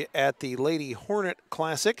be at the Lady Hornet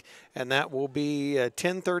Classic, and that will be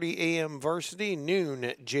 10:30 a.m. varsity,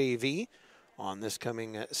 noon JV on this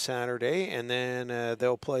coming Saturday. And then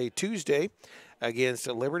they'll play Tuesday against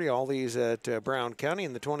Liberty, all these at Brown County,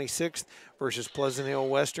 and the 26th versus Pleasant Hill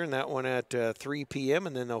Western, that one at 3 p.m.,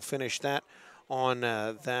 and then they'll finish that on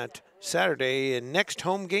that Saturday. And next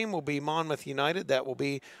home game will be Monmouth United. That will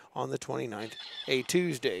be on the 29th, a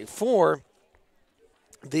Tuesday. For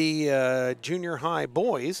the junior high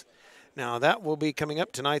boys, now that will be coming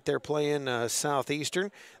up tonight. They're playing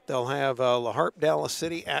Southeastern. They'll have La Harpe Dallas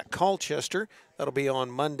City at Colchester. That'll be on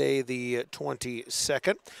Monday the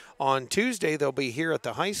 22nd. On Tuesday, they'll be here at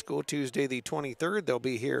the high school. Tuesday the 23rd, they'll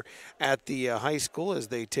be here at the high school as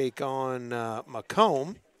they take on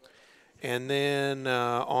Macomb. And then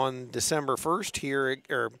on December 1st here,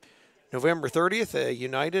 or November 30th,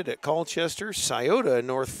 United at Colchester, Scioto in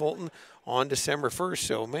North Fulton on December 1st.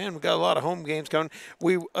 So, man, we've got a lot of home games coming.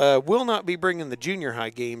 We will not be bringing the junior high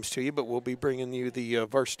games to you, but we'll be bringing you the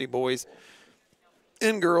varsity boys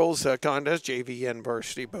and girls contest, JV and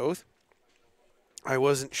varsity both. I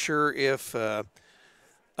wasn't sure if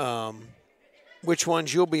which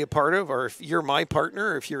ones you'll be a part of, or if you're my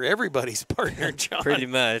partner, or if you're everybody's partner, John. Pretty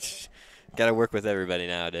much. Got to work with everybody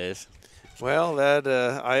nowadays. Well, that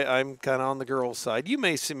I'm kind of on the girls' side. You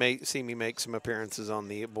may see me make some appearances on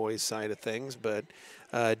the boys' side of things, but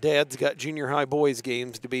Dad's got junior high boys'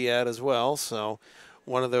 games to be at as well, so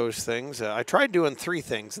one of those things. I tried doing 3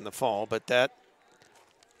 things in the fall, but that,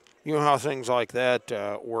 you know how things like that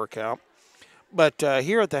work out. But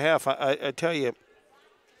here at the half, I tell you,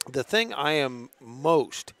 the thing I am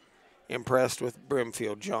most impressed with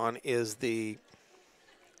Brimfield, John, is the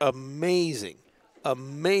amazing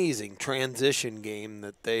transition game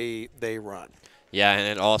that they run. Yeah, and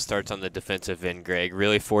it all starts on the defensive end, Greg,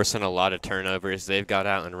 really forcing a lot of turnovers. They've got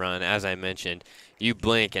out and run. As I mentioned, you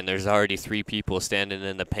blink and there's already 3 people standing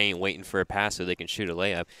in the paint waiting for a pass so they can shoot a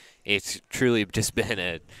layup. It's truly just been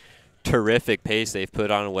a terrific pace they've put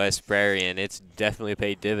on West Prairie, and it's definitely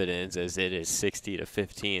paid dividends as it is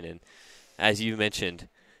 60-15. And as you mentioned,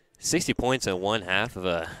 60 points in one half of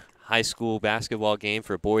a high school basketball game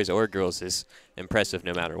for boys or girls is impressive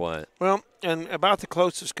no matter what. Well, and about the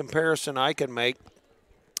closest comparison I can make,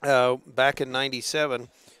 back in '97,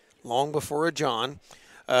 long before a John,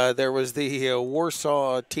 there was the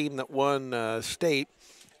Warsaw team that won state,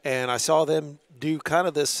 and I saw them do kind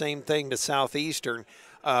of this same thing to Southeastern.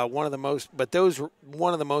 One of the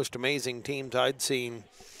most amazing teams I'd seen,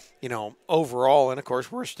 overall, and of course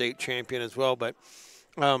we're a state champion as well. But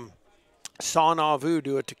saw Nauvoo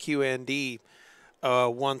do it to QND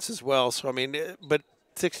once as well. So I mean, but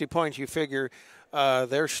 60 points, you figure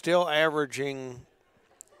they're still averaging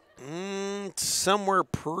somewhere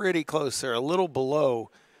pretty close there, a little below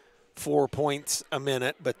 4 points a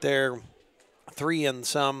minute, but they're 3 and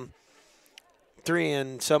some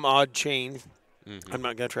odd change. Mm-hmm. I'm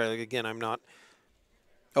not going to try that again. I'm not.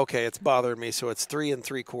 Okay, it's bothering me. So it's 3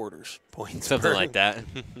 3/4 points. Something like that.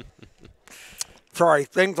 Sorry,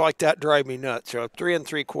 things like that drive me nuts. So 3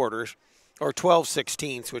 3/4 or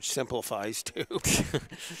 12/16, which simplifies too.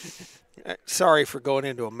 Sorry for going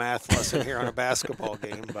into a math lesson here on a basketball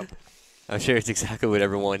game. But I'm sure it's exactly what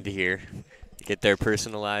everyone wanted to hear. You get their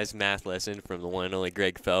personalized math lesson from the one and only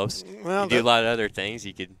Greg Phelps. Well, you do a lot of other things.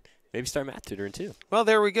 You could maybe start math tutoring too. Well,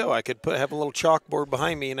 there we go. I could have a little chalkboard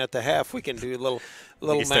behind me, and at the half we can do a little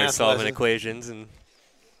math. Start solving lesson. Equations and.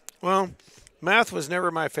 Well, math was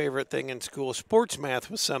never my favorite thing in school. Sports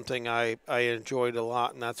math was something I enjoyed a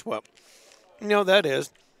lot, and that's what that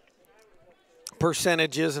is.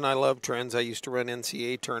 Percentages, and I love trends. I used to run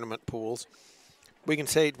NCAA tournament pools. We can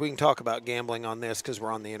talk about gambling on this because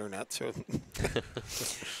we're on the internet. So,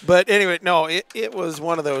 but anyway, no, it was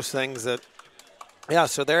one of those things that. Yeah,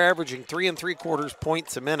 so they're averaging 3 3/4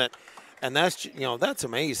 points a minute, and that's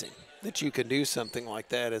amazing that you can do something like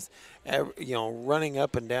that. Is running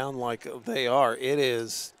up and down like they are. It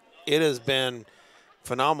has been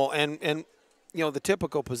phenomenal, and the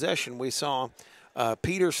typical possession we saw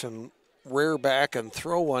Peterson rear back and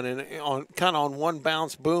throw one and on one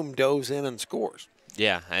bounce, boom, doze in and scores.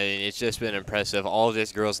 Yeah, I mean it's just been impressive. All of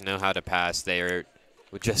these girls know how to pass. They are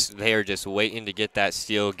just waiting to get that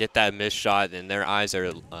steal, get that missed shot, and their eyes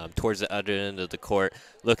are towards the other end of the court,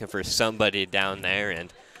 looking for somebody down there.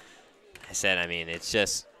 And I said, I mean, it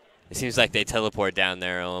seems like they teleport down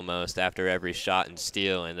there almost after every shot and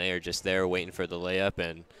steal, and they are just there waiting for the layup.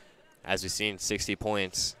 And as we've seen, 60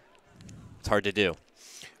 points, it's hard to do.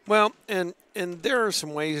 Well, and there are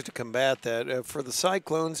some ways to combat that. For the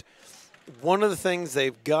Cyclones, one of the things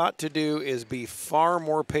they've got to do is be far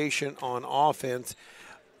more patient on offense.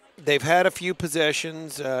 They've had a few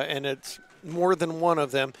possessions, and it's more than one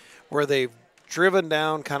of them, where they've driven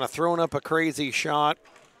down, kind of thrown up a crazy shot.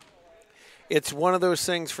 It's one of those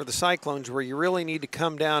things for the Cyclones where you really need to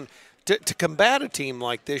come down. To combat a team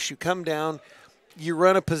like this, you come down, you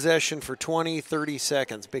run a possession for 20, 30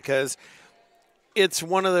 seconds, because it's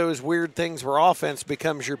one of those weird things where offense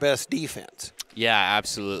becomes your best defense. Yeah,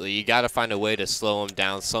 absolutely. You got to find a way to slow them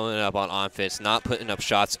down, slowing it up on offense, not putting up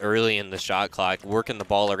shots early in the shot clock, working the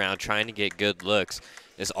ball around, trying to get good looks.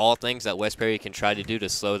 It's all things that West Prairie can try to do to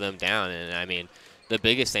slow them down. And, I mean, the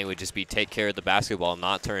biggest thing would just be take care of the basketball,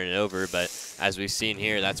 not turn it over. But as we've seen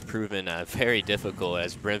here, that's proven very difficult,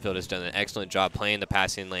 as Brimfield has done an excellent job playing the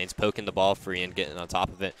passing lanes, poking the ball free and getting on top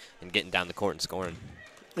of it and getting down the court and scoring.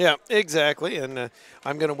 Yeah, exactly. And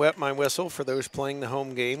I'm going to wet my whistle for those playing the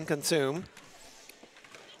home game. Consume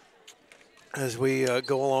as we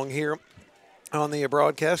go along here on the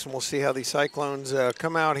broadcast, and we'll see how the Cyclones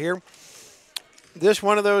come out here. This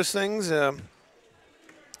one of those things,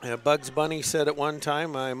 Bugs Bunny said at one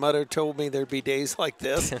time, my mother told me there'd be days like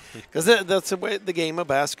this, because that's the way the game of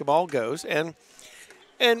basketball goes. And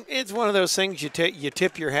it's one of those things you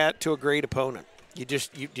tip your hat to a great opponent. You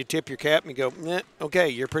tip your cap and you go, okay,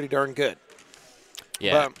 you're pretty darn good.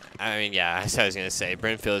 Yeah, I mean, yeah, as I was going to say,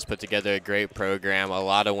 Brimfield has put together a great program, a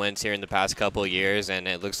lot of wins here in the past couple of years, and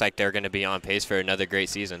it looks like they're going to be on pace for another great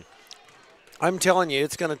season. I'm telling you,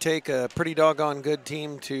 it's going to take a pretty doggone good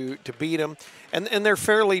team to beat them. And they're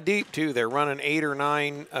fairly deep, too. They're running 8 or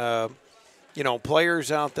 9,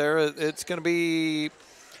 players out there. It's going to be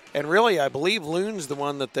 – and really, I believe Loon's the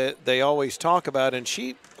one that they always talk about, and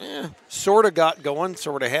she sort of got going,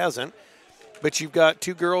 sort of hasn't. But you've got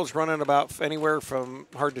 2 girls running about anywhere from,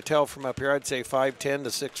 hard to tell from up here, I'd say 5'10"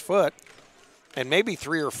 to 6 foot, and maybe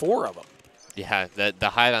 3 or 4 of them. Yeah,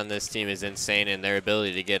 the height on this team is insane, and their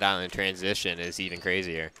ability to get out in transition is even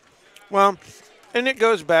crazier. Well, and it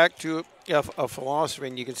goes back to a philosophy,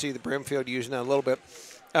 and you can see the Brimfield using that a little bit.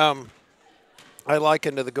 I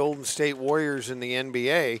liken to the Golden State Warriors in the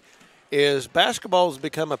NBA, is basketball has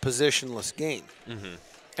become a positionless game. Mm-hmm.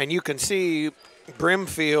 And you can see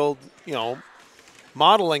Brimfield,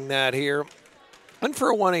 modeling that here. And for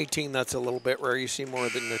a 118, that's a little bit rare. You see more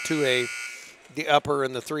than the 2A, the upper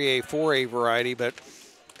and the 3A, 4A variety, but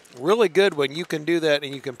really good when you can do that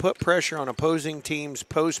and you can put pressure on opposing teams,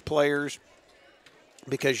 post players,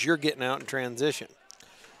 because you're getting out in transition.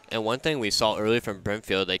 And one thing we saw early from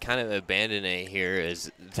Brimfield, they kind of abandoned it here, is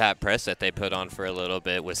that press that they put on for a little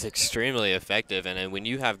bit was extremely effective. And then when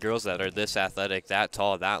you have girls that are this athletic, that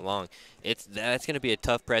tall, that long, that's going to be a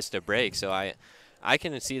tough press to break. So I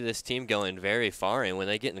can see this team going very far, and when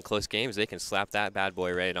they get in close games, they can slap that bad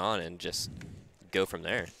boy right on and just go from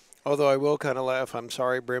there. Although I will kind of laugh, I'm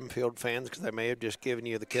sorry, Brimfield fans, because I may have just given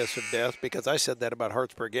you the kiss of death, because I said that about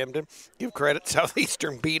Hartsburg-Emden. Give credit,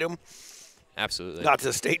 Southeastern beat them. Absolutely. Not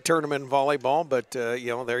the state tournament in volleyball, but,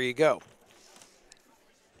 there you go.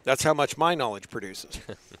 That's how much my knowledge produces.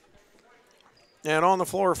 And on the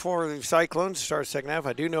floor for the Cyclones to start the second half,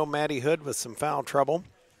 I do know Maddie Hood with some foul trouble.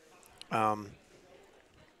 Maddie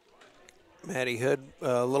Hood,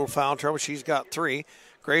 a little foul trouble. She's got 3.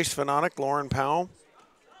 Grace Fanonic, Lauren Powell,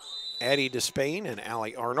 Addie Despain, and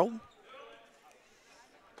Allie Arnold.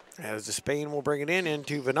 As Despain will bring it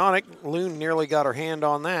into Fanonic. Loon nearly got her hand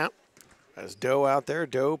on that. As Doe out there,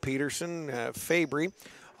 Doe, Peterson, Fabry,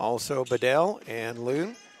 also Bedell and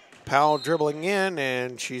Loon. Powell dribbling in,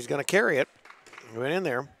 and she's going to carry it. Went in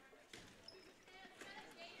there.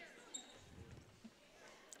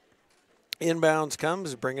 Inbounds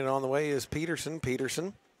comes, bringing it on the way is Peterson.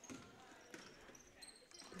 Peterson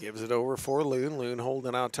gives it over for Loon. Loon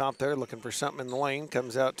holding out top there, looking for something in the lane.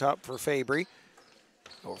 Comes out top for Fabry.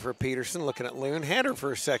 Over for Peterson, looking at Loon. Had her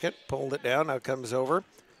for a second, pulled it down, now comes over.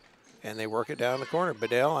 And they work it down the corner.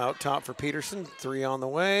 Bedell out top for Peterson. 3 on the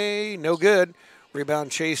way, no good. Rebound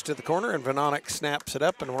chase to the corner, and Vanonic snaps it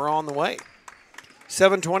up, and we're on the way.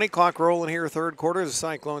 7:20, clock rolling here, third quarter. The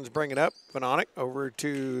Cyclones bring it up. Vanonic over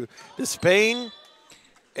to Despain.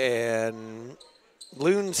 And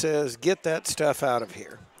Loon says, get that stuff out of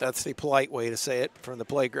here. That's the polite way to say it from the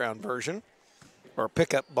playground version, or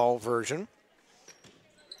pickup ball version.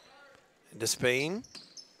 Despain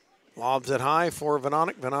lobs it high for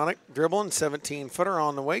Vanonic. Vanonic dribbling, 17-footer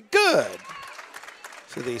on the way. Good.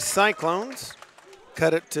 So the Cyclones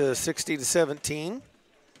cut it to 60-17.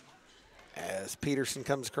 As Peterson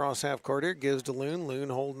comes across half court here, gives to Loon. Loon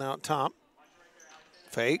holding out top.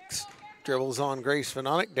 Fakes. Dribbles on Grace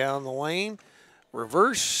Vanonic down the lane.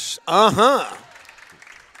 Reverse. Wow.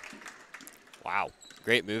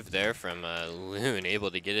 Great move there from Loon,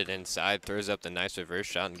 able to get it inside, throws up the nice reverse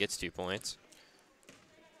shot and gets 2 points.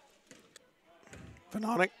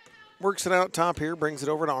 Vanonic works it out top here, brings it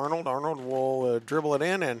over to Arnold. Arnold will dribble it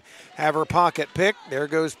in and have her pocket pick. There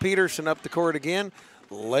goes Peterson up the court again.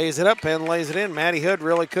 Lays it up and lays it in. Maddie Hood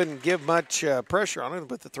really couldn't give much pressure on it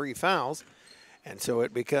with the 3 fouls. And so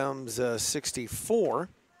it becomes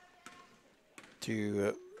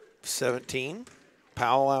 64-17.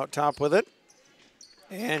 Powell out top with it.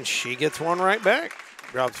 And she gets one right back.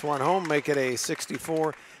 Drops one home, make it a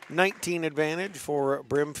 64-19 advantage for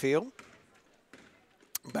Brimfield.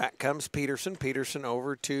 Back comes Peterson. Peterson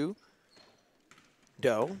over to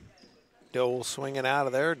Doe. Doe will swing it out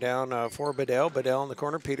of there, down for Bedell. Bedell in the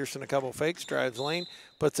corner. Peterson a couple fakes, drives lane,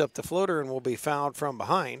 puts up the floater, and will be fouled from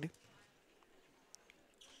behind.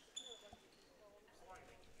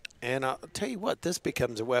 And I'll tell you what, this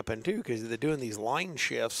becomes a weapon too, because they're doing these line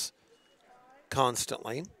shifts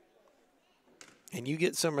constantly. And you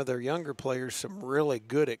get some of their younger players some really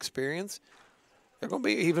good experience, they're going to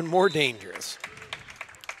be even more dangerous.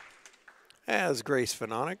 As Grace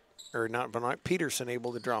Vanonic, or not Vanonic, Peterson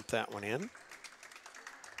able to drop that one in.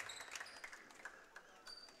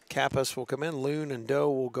 Kappas will come in. Loon and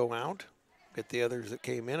Doe will go out. Get the others that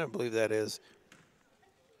came in. I believe that is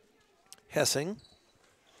Hessing.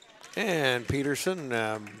 And Peterson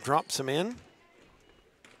drops them in.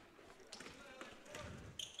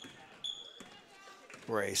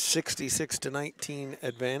 We're a 66-19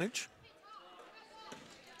 advantage.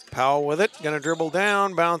 Powell with it, gonna dribble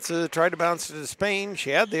down, bounces, tried to bounce to Spain. She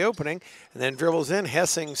had the opening, and then dribbles in.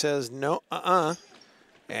 Hessing says no,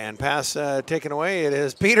 and pass taken away. It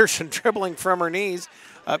is Peterson dribbling from her knees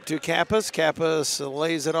up to Kappas. Kappas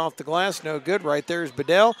lays it off the glass, no good. Right there is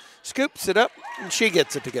Bedell, scoops it up, and she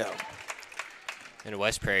gets it to go. And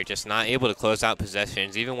West Prairie just not able to close out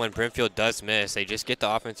possessions. Even when Brimfield does miss, they just get the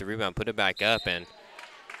offensive rebound, put it back up, and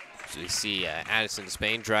so we see Addison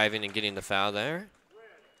Spain driving and getting the foul there.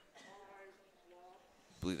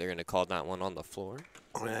 I believe they're going to call that one on the floor.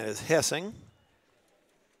 That is Hessing.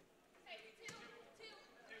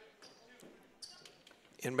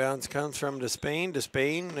 Inbounds comes from Despain.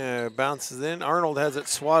 Despain bounces in. Arnold has it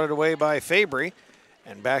swatted away by Fabry.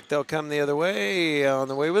 And back they'll come the other way. On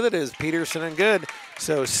the way with it is Peterson and good.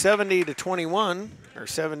 So 70-21, or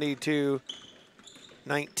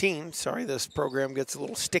 70-19. Sorry, this program gets a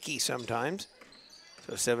little sticky sometimes.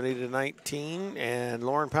 So 70-19, and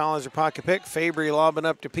Lauren Powell has her pocket pick. Fabry lobbing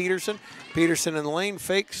up to Peterson. Peterson in the lane,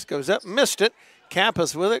 fakes, goes up, missed it.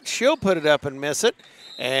 Kappas with it, she'll put it up and miss it.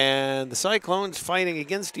 And the Cyclones fighting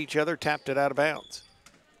against each other, tapped it out of bounds.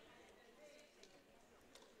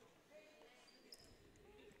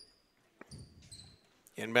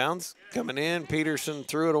 Inbounds, coming in, Peterson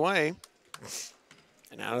threw it away.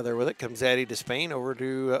 And out of there with it comes Addie Despain over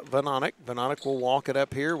to Vanonic. Vanonic will walk it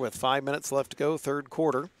up here with 5 minutes left to go, third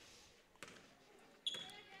quarter.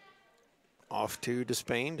 Off to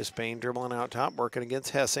Despain. Despain dribbling out top, working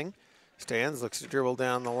against Hessing. Stands, looks to dribble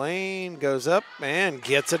down the lane, goes up and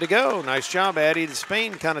gets it to go. Nice job, Addie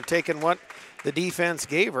Despain, kind of taking what the defense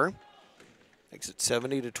gave her. Makes it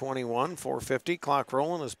 70-21, 4:50. Clock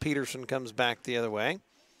rolling as Peterson comes back the other way.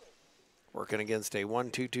 Working against a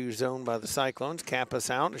 1-2-2 zone by the Cyclones. Kappas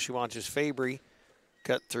out as she watches Fabry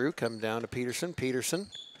cut through. Come down to Peterson. Peterson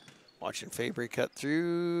watching Fabry cut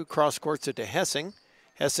through. Cross courts it to Hessing.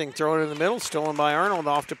 Hessing throwing it in the middle. Stolen by Arnold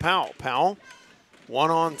off to Powell. Powell,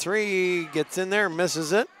 1-on-3. Gets in there,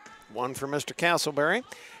 misses it. One for Mr. Castleberry.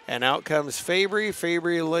 And out comes Fabry.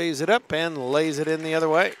 Fabry lays it up and lays it in the other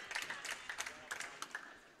way.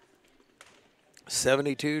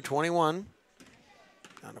 72-21.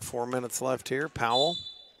 Down to 4 minutes left here. Powell.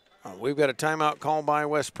 We've got a timeout call by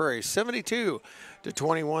West Prairie.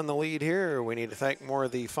 72-21 the lead here. We need to thank more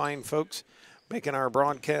of the fine folks making our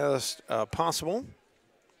broadcast possible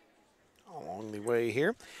along the way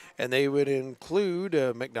here. And they would include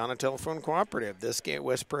McDonough Telephone Cooperative. This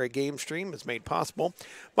West Prairie game stream is made possible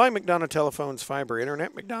by McDonough Telephone's fiber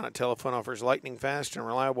internet. McDonough Telephone offers lightning fast and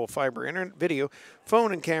reliable fiber internet, video,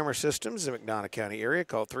 phone, and camera systems in the McDonough County area.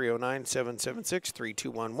 Call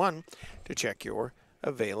 309-776-3211 to check your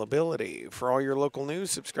availability. For all your local news,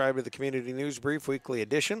 subscribe to the Community News Brief Weekly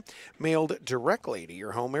Edition, mailed directly to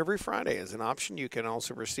your home every Friday as an option. You can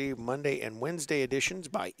also receive Monday and Wednesday editions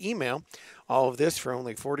by email. All of this for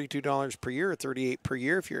only $42 per year, or $38 per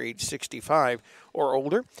year if you're age 65 or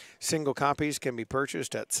older. Single copies can be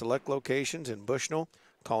purchased at select locations in Bushnell,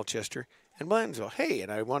 Colchester, and Blandesville. Hey,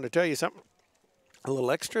 and I want to tell you something. A little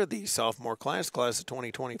extra, the sophomore class of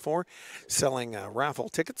 2024, selling raffle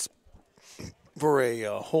tickets for a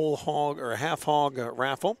whole hog or a half hog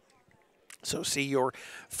raffle. So see your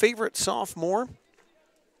favorite sophomore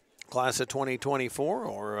class of 2024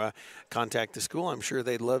 or contact the school. I'm sure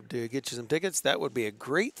they'd love to get you some tickets. That would be a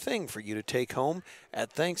great thing for you to take home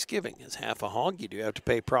at Thanksgiving. Is half a hog. You do have to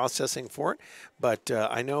pay processing for it, but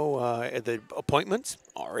I know the appointment's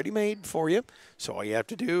already made for you. So all you have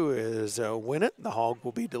to do is win it. The hog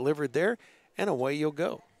will be delivered there, and away you'll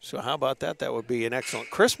go. So how about that? That would be an excellent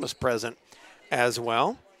Christmas present as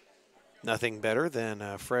well. Nothing better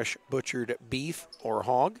than fresh butchered beef or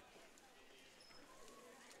hog.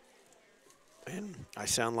 And I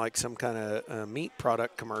sound like some kind of meat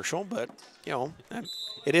product commercial, but, you know,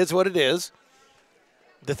 it is what it is.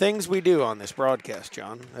 The things we do on this broadcast,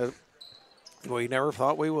 John, we never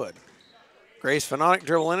thought we would. Grace Fanatic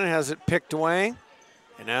dribble in and has it picked away.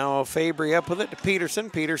 And now Fabry up with it to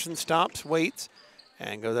Peterson. Peterson stops, waits,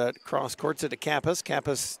 and goes out cross courts it to Kappas.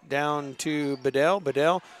 Kappas down to Bedell.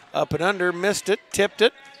 Bedell up and under, missed it, tipped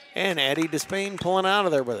it, and Eddie Despain pulling out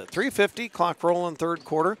of there with it. 3:50, clock rolling third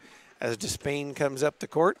quarter as Despain comes up the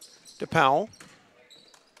court to Powell.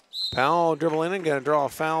 Powell dribble in and going to draw a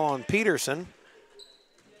foul on Peterson.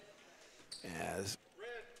 As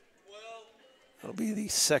it'll be the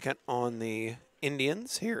second on the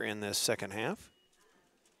Indians here in this second half.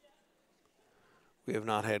 We have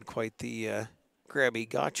not had quite the grabby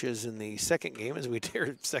gotchas in the second game as we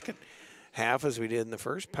did second half as we did in the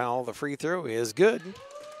first. Powell, the free throw is good.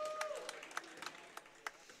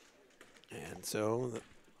 And so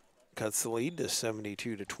cuts the lead to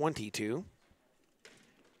 72-22.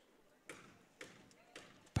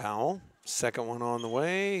 Powell, second one on the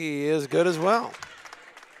way, he is good as well.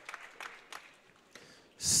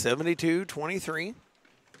 72-23.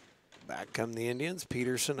 Back come the Indians.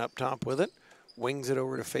 Peterson up top with it. Wings it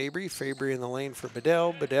over to Fabry. Fabry in the lane for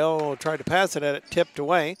Bedell. Bedell tried to pass it at it, tipped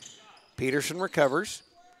away. Peterson recovers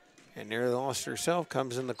and nearly lost herself.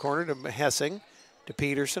 Comes in the corner to Hessing. To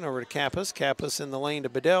Peterson, over to Kappas. Kappas in the lane to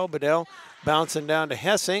Bedell. Bedell bouncing down to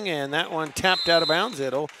Hessing, and that one tapped out of bounds.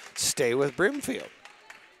 It'll stay with Brimfield.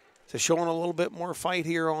 So showing a little bit more fight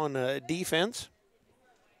here on defense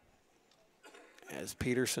as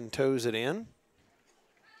Peterson toes it in.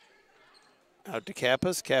 Out to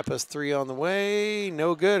Kappas. Kappas three on the way.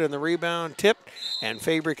 No good, and the rebound tipped, and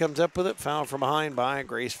Fabry comes up with it. Foul from behind by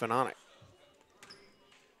Grace Fanatic.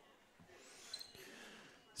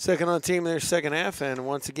 Second on the team in their second half, and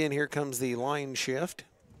once again, here comes the line shift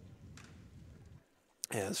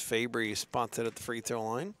as Fabry spots it at the free throw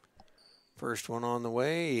line. First one on the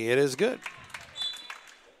way, it is good.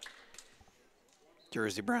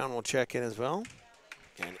 Jersey Brown will check in as well,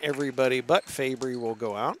 and everybody but Fabry will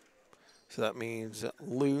go out. So that means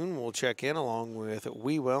Loon will check in along with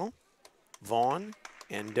Wewell, Vaughn,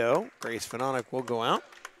 and Doe. Grace Fanatic will go out.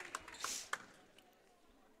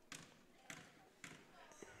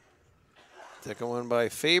 Second one by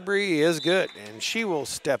Fabry is good, and she will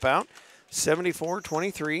step out.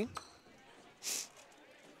 74-23.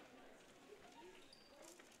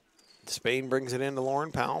 Despain brings it into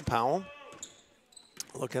Lauren Powell. Powell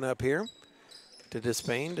looking up here to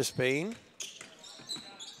Despain. Despain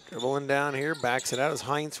dribbling down here, backs it out as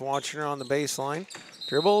Heinz watching her on the baseline.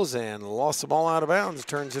 Dribbles and lost the ball out of bounds.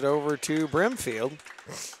 Turns it over to Brimfield.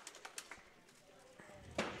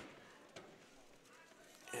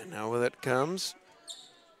 And now with it comes,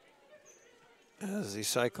 as the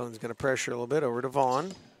Cyclone's going to pressure a little bit, over to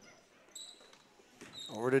Vaughn.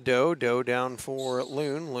 Over to Doe. Doe down for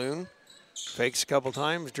Loon. Loon fakes a couple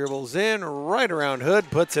times, dribbles in, right around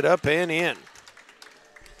Hood, puts it up and in.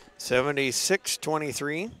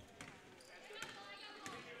 76-23.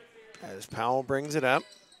 As Powell brings it up.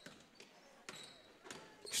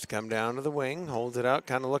 Just come down to the wing, holds it out,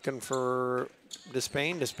 kind of looking for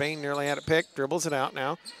Despain. Despain nearly had it picked, dribbles it out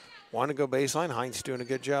now. Want to go baseline. Heinz doing a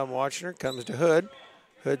good job watching her. Comes to Hood.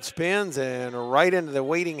 Hood spins and right into the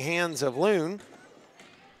waiting hands of Loon,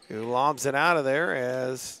 who lobs it out of there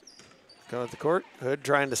as go at the court. Hood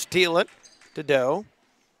trying to steal it to Doe.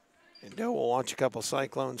 And Doe will watch a couple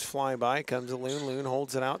Cyclones fly by. Comes to Loon. Loon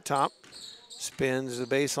holds it out top. Spins the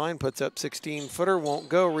baseline, puts up 16-footer, won't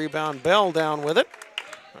go. Rebound, Bell down with it.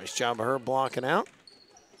 Nice job of her blocking out.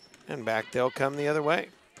 And back they'll come the other way.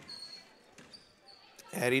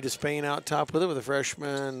 Addie Despain out top with it with a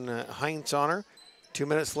freshman Heinz on her. 2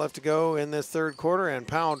 minutes left to go in this third quarter, and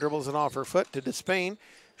Powell dribbles it off her foot to Despain.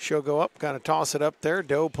 She'll go up, kind of toss it up there.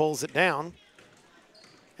 Doe pulls it down.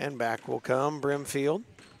 And back will come Brimfield.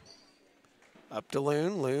 Up to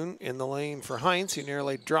Loon. Loon in the lane for Heinz, who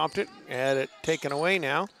nearly dropped it. Had it taken away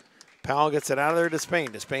now. Powell gets it out of there to Despain.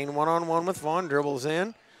 Despain one-on-one with Vaughn. Dribbles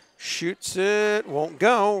in. Shoots it. Won't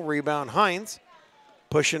go. Rebound Heinz.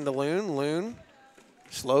 Push into Loon. Loon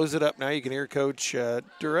slows it up now. You can hear Coach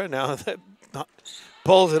Dura now that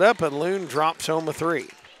pulls it up, and Loon drops home a three.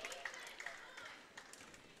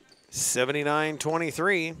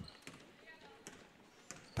 79-23.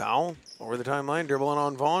 Powell over the timeline, dribbling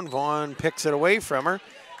on Vaughn. Vaughn picks it away from her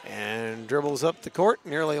and dribbles up the court.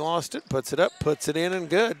 Nearly lost it, puts it up, puts it in, and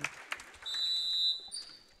good.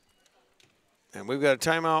 And we've got a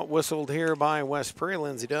timeout whistled here by West Prairie.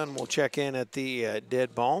 Lindsey Dunn will check in at the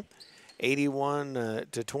dead ball.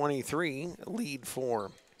 81-23 lead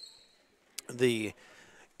for the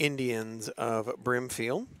Indians of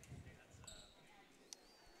Brimfield.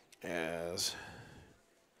 As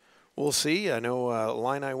we'll see. I know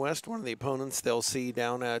Illini West, one of the opponents they'll see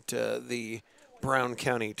down at the Brown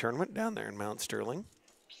County tournament down there in Mount Sterling.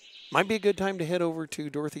 Might be a good time to head over to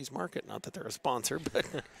Dorothy's Market. Not that they're a sponsor, but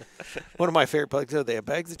one of my favorite places. They have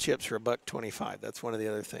bags of chips for $1.25. That's one of the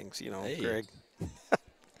other things, you know, Hey. Greg.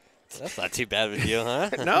 That's not too bad of a deal,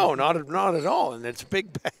 huh? No, not at all. And it's a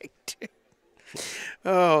big bag, too.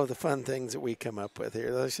 Oh, the fun things that we come up with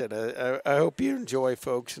here. Like I said, I hope you enjoy,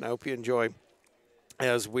 folks, and I hope you enjoy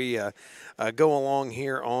as we go along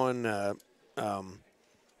here on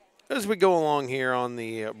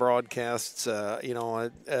the broadcasts. You know,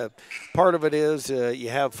 part of it is you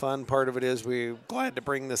have fun. Part of it is we're glad to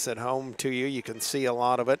bring this at home to you. You can see a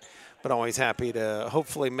lot of it, but always happy to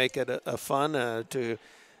hopefully make it a fun to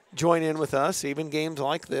join in with us, even games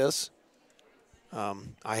like this.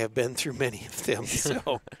 I have been through many of them,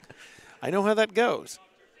 so I know how that goes.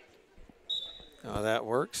 That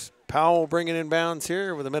works. Powell will bring it in bounds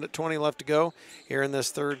here with 1:20 left to go here in this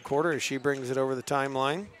third quarter as she brings it over the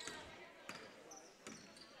timeline.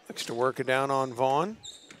 Looks to work it down on Vaughn.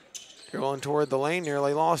 Dribbling toward the lane,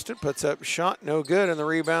 nearly lost it. Puts up a shot, no good, and the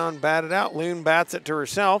rebound batted out. Loon bats it to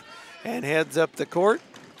herself and heads up the court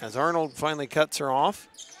as Arnold finally cuts her off.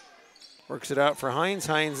 Works it out for Hines.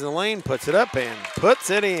 Hines in the lane, puts it up and puts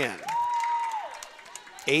it in.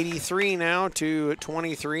 83 now to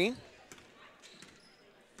 23.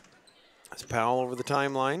 That's Powell over the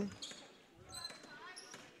timeline.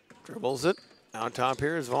 Dribbles it. Out top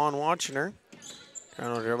here is Vaughn watching her.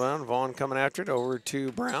 Trying to dribble down. Vaughn coming after it. Over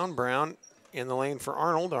to Brown. Brown in the lane for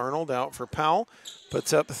Arnold. Arnold out for Powell.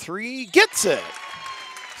 Puts up 3. Gets it.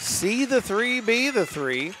 See the 3, be the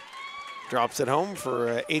 3. Drops it home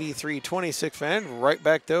for 83-26 fan. Right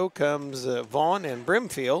back, though, comes Vaughn and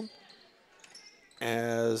Brimfield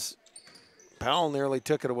as Powell nearly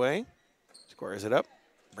took it away. Squares it up.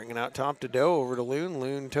 Bringing out top to Doe. Over to Loon.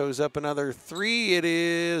 Loon toes up another 3. It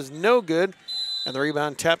is no good. And the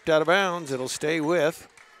rebound tapped out of bounds. It'll stay with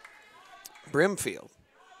Brimfield.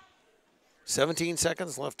 17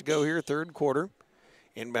 seconds left to go here, third quarter.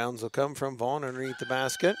 Inbounds will come from Vaughn underneath the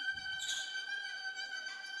basket.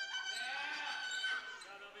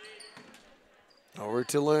 Over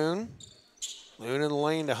to Loon. Loon in the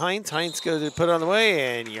lane to Heinz. Heinz goes to put it on the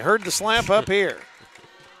way, and you heard the slap up here.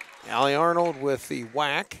 Allie Arnold with the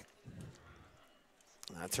whack.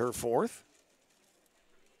 That's her 4th.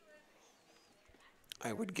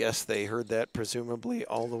 I would guess they heard that presumably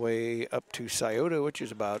all the way up to Scioto, which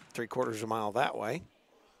is about 3/4 mile that way.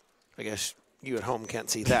 I guess you at home can't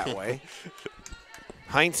see that way.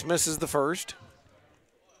 Heinz misses the first.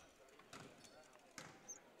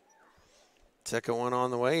 Second one on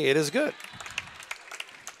the way. It is good.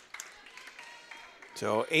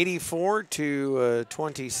 So 84 to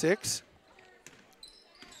 26.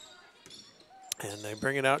 And they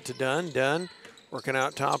bring it out to Dunn. Dunn working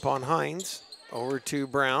out top on Hines. Over to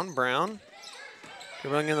Brown. Brown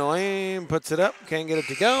dribbling in the lane, puts it up, can't get it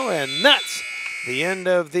to go, and that's the end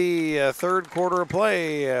of the third quarter of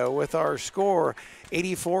play with our score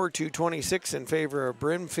 84 to 26 in favor of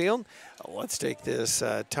Brimfield. Let's take this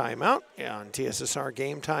timeout on TSSR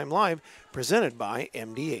Game Time Live, presented by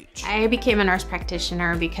MDH. I became a nurse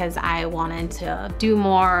practitioner because I wanted to do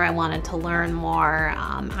more, I wanted to learn more,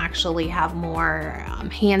 actually have more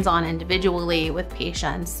hands-on individually with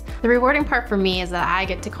patients. The rewarding part for me is that I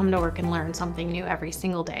get to come to work and learn something new every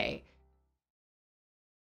single day.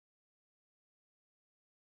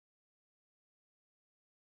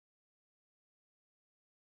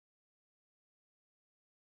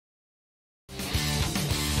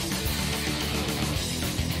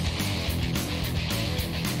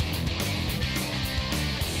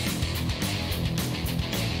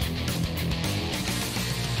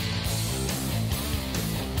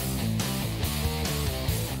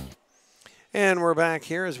 And we're back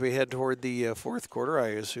here as we head toward the fourth quarter. I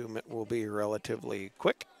assume it will be relatively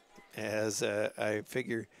quick, as I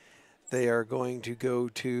figure they are going to go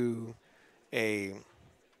to a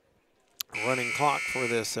running clock for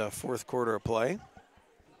this fourth quarter of play.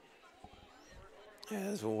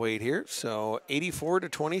 As we'll wait here. So 84 to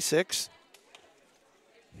 26.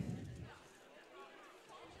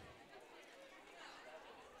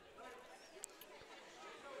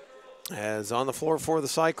 As on the floor for the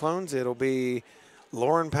Cyclones, it'll be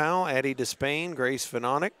Lauren Powell, Addie Despain, Grace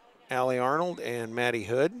Vanonic, Allie Arnold, and Maddie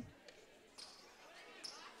Hood.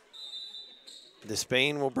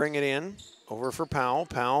 Despain will bring it in over for Powell.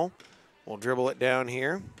 Powell will dribble it down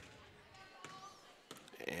here.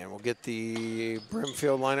 And we'll get the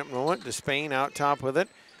Brimfield lineup moment. Despain out top with it.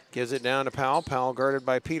 Gives it down to Powell. Powell guarded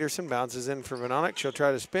by Peterson. Bounces in for Vanonic. She'll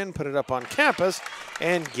try to spin, put it up on campus,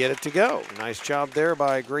 and get it to go. Nice job there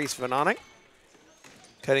by Grace Vanonic.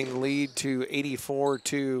 Cutting the lead to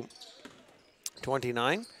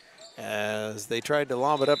 84-29. As they tried to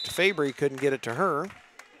lob it up to Fabry, couldn't get it to her.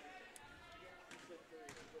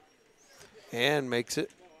 And makes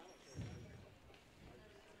it.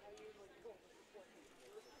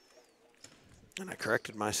 And I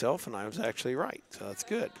corrected myself, and I was actually right, so that's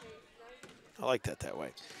good. I like that way.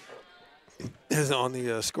 Is on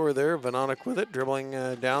the score there, Vanonic with it, dribbling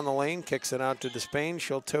down the lane, kicks it out to Despain.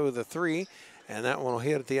 She'll toe the three, and that one will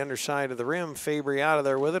hit at the underside of the rim. Fabry out of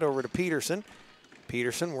there with it, over to Peterson.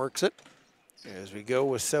 Peterson works it. As we go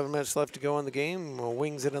with 7 minutes left to go in the game,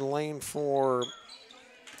 wings it in the lane for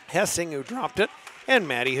Hessing, who dropped it, and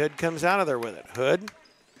Maddie Hood comes out of there with it. Hood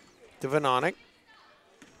to Vanonic.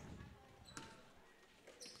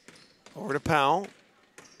 Over to Powell.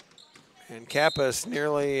 And Kappa's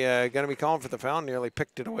nearly going to be calling for the foul, nearly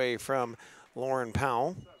picked it away from Lauren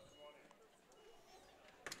Powell.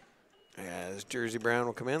 As Jersey Brown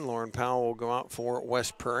will come in, Lauren Powell will go out for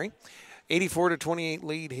West Prairie. 84-28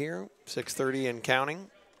 lead here, 6:30 and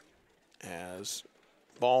counting. As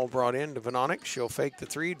ball brought in to Vanonic, she'll fake the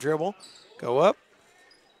three, dribble, go up.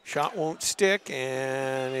 Shot won't stick,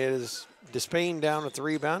 and it is Despain down with the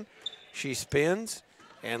rebound. She spins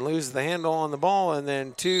and loses the handle on the ball, and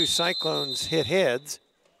then two Cyclones hit heads.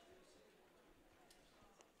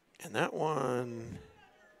 And that one,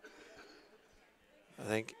 I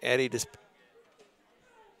think Eddie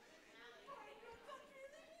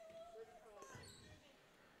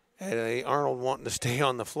Eddie Arnold wanting to stay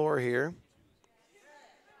on the floor here.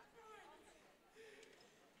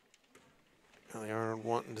 Eddie Arnold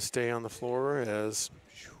wanting to stay on the floor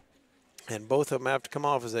and both of them have to come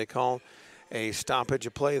off as they call a stoppage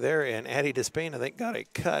of play there, and Addie Despain, I think, got a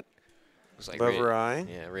cut like above her eye.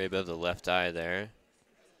 Yeah, right above the left eye there.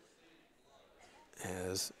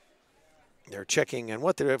 As they're checking, and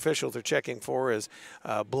what the officials are checking for is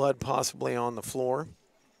blood possibly on the floor.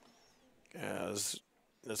 As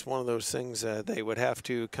that's one of those things they would have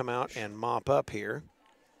to come out and mop up here.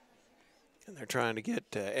 And they're trying to get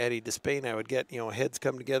Addie Despain. I would get, heads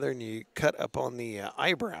come together and you cut up on the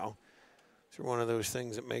eyebrow. So one of those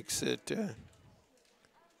things that makes it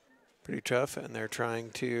pretty tough, and they're trying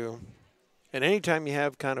to, and anytime you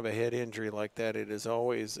have kind of a head injury like that, it is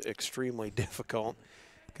always extremely difficult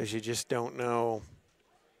because you just don't know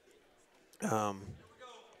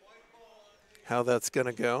how that's going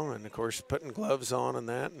to go. And, of course, putting gloves on and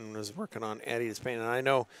that, and was working on Addie Despain. And I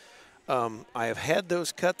know I have had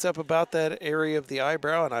those cuts up about that area of the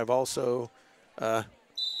eyebrow, and I've also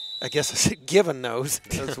I guess I said given those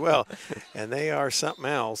as well. And they are something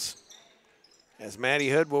else. As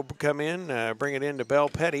Maddie Hood will come in, bring it into Belle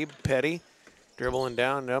Petty. Petty dribbling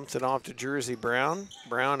down, dumps it off to Jersey Brown.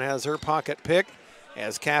 Brown has her pocket pick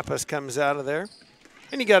as Kappas comes out of there.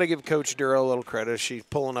 And you got to give Coach Duro a little credit. She's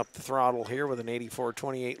pulling up the throttle here with an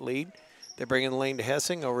 84-28 lead. They bring in the lane to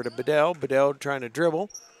Hessing, over to Bedell. Bedell trying to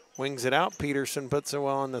dribble, wings it out. Peterson puts it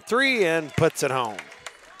on the three and puts it home.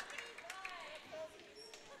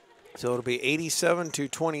 So it'll be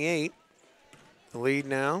 87-28, the lead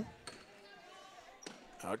now.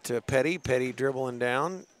 Out to Petty. Petty dribbling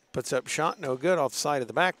down, puts up shot, no good, off the side of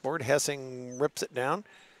the backboard. Hessing rips it down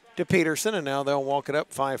to Peterson, and now they'll walk it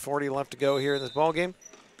up. 5:40 left to go here in this ballgame.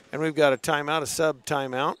 And we've got a timeout, a sub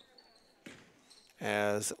timeout,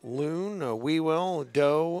 as Loon, Wewell,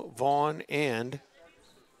 Doe, Vaughn, and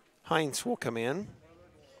Heinz will come in.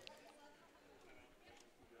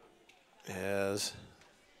 As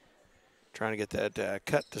trying to get that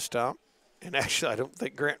cut to stop. And actually, I don't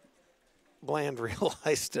think Grant Bland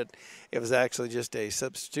realized that it was actually just a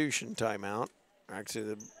substitution timeout.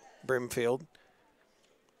 Actually, the Brimfield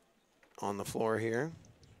on the floor here.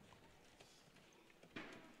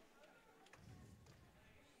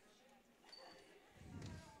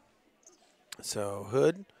 So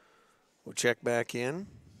Hood will check back in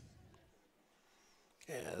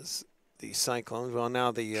as the Cyclones, well,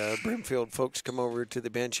 now the Brimfield folks come over to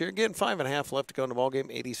the bench here. Again, 5.5 left to go in the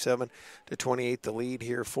ballgame, 87-28, the lead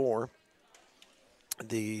here for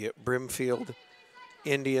the Brimfield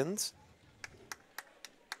Indians.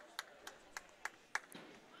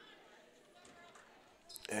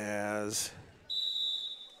 As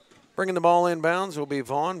bringing the ball inbounds will be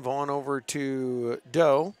Vaughn. Vaughn over to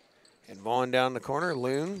Doe. And Vaughn down the corner.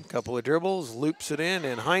 Loon, couple of dribbles, loops it in,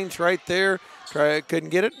 and Heinz right there. Couldn't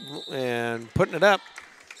get it, and putting it up.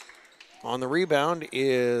 On the rebound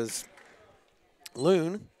is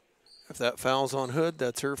Loon. If that foul's on Hood,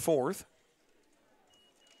 that's her fourth.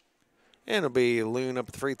 And it'll be Loon up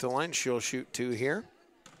at the free throw line. She'll shoot 2 here.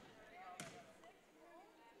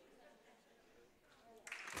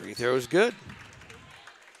 Free throw is good.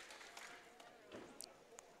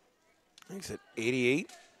 I think it's at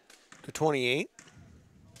 88-28.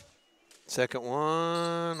 Second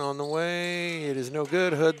one on the way. It is no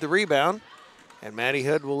good. Hood the rebound. And Maddie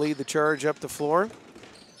Hood will lead the charge up the floor.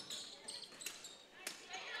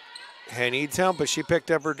 And needs help, but she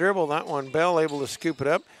picked up her dribble. That one, Bell able to scoop it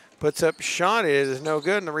up. Puts up shot. It is no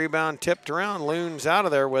good. And the rebound tipped around. Loon's out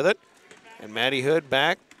of there with it. And Maddie Hood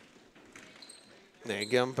back. They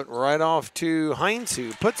dump it right off to Heinz,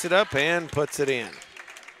 who puts it up and puts it in.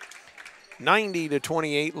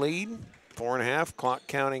 90-28 lead. 4.5 clock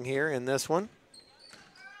counting here in this one.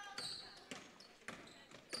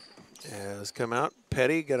 Has come out.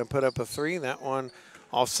 Petty going to put up a 3. That one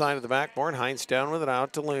offside of the backboard. Heinz down with it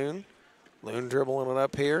out to Loon. Loon dribbling it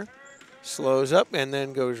up here. Slows up and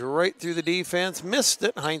then goes right through the defense. Missed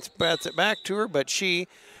it. Heinz bats it back to her, but she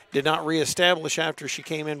did not reestablish after she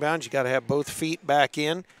came inbound. You got to have both feet back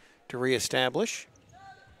in to reestablish.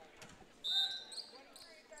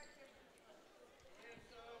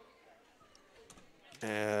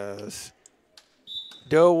 As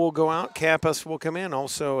Doe will go out, Kappas will come in.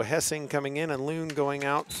 Also Hessing coming in and Loon going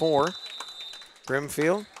out for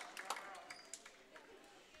Brimfield.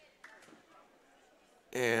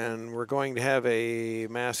 And we're going to have a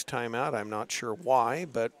mass timeout. I'm not sure why,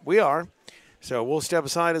 but we are. So we'll step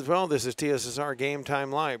aside as well. This is TSSR Game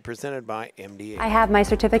Time Live presented by MDA. I have my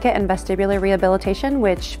certificate in vestibular rehabilitation,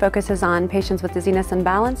 which focuses on patients with dizziness and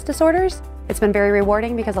balance disorders. It's been very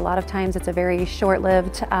rewarding because a lot of times it's a very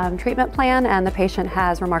short-lived treatment plan and the patient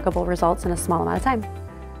has remarkable results in a small amount of time.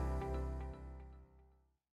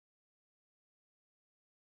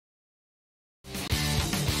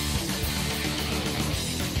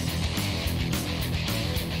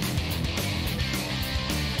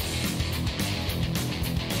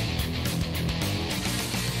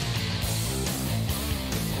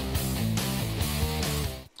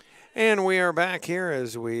 And we are back here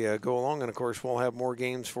as we go along, and of course we'll have more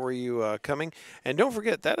games for you coming. And don't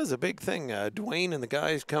forget, that is a big thing. Dwayne and the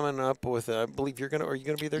guys coming up with, I believe you're going to, are you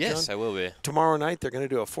going to be there, John? Yes, I will be. Tomorrow night they're going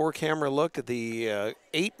to do a 4-camera look at the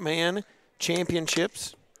 8-man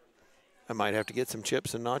championships. I might have to get some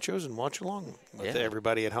chips and nachos and watch along with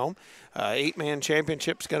everybody at home. 8-man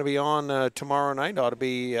championship's going to be on tomorrow night. Ought to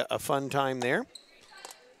be a fun time there.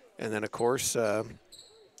 And then, of course, I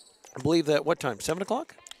believe that, what time, 7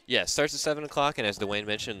 o'clock? Yeah, it starts at 7 o'clock, and as Dwayne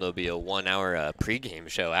mentioned, there'll be a 1-hour pregame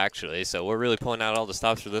show, actually. So we're really pulling out all the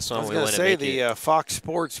stops for this one. I was going to say the Fox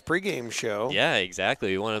Sports pregame show. Yeah,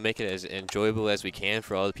 exactly. We want to make it as enjoyable as we can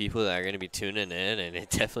for all the people that are going to be tuning in, and it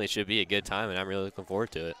definitely should be a good time, and I'm really looking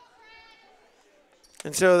forward to it.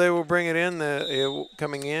 And so they will bring it in.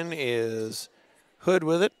 Coming in is Hood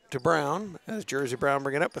with it to Brown, as Jersey Brown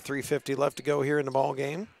bring it up. A 3:50 left to go here in the ball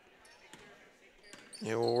game.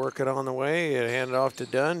 And we'll work it on the way. Hand it off to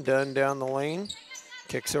Dunn. Dunn down the lane.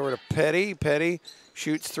 Kicks over to Petty. Petty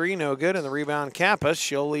shoots 3, no good. And the rebound, Kappas.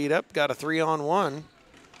 She'll lead up. Got a 3-on-1.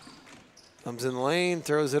 Comes in the lane,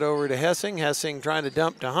 throws it over to Hessing. Hessing trying to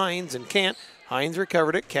dump to Heinz and can't. Heinz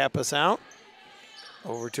recovered it. Kappas out.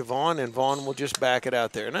 Over to Vaughn, and Vaughn will just back it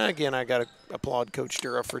out there. And again, I got to applaud Coach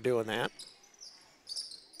Dura for doing that.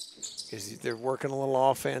 Because they're working a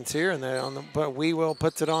little offense here, and but Wewell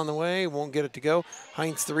puts it on the way, won't get it to go.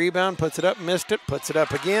 Heinz the rebound, puts it up, missed it, puts it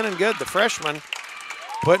up again, and good. The freshman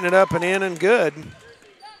putting it up and in and good.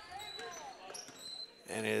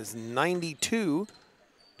 And it is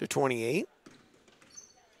 92-28.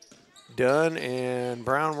 Dunn and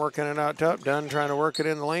Brown working it out top. Dunn trying to work it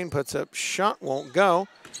in the lane, puts up shot, won't go.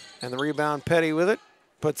 And the rebound, Petty with it,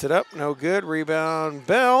 puts it up, no good. Rebound,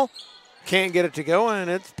 Bell. Can't get it to go,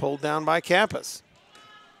 and it's pulled down by Kappas.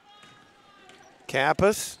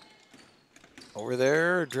 Kappas over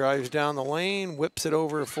there, drives down the lane, whips it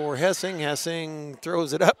over for Hessing. Hessing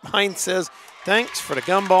throws it up. Heinz says, thanks for the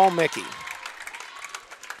gumball, Mickey.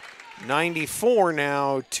 94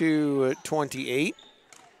 now to 28.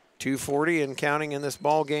 2:40 and counting in this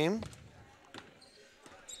ball game.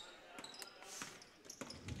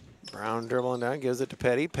 Brown dribbling down, gives it to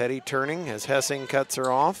Petty. Petty turning as Hessing cuts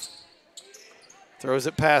her off. Throws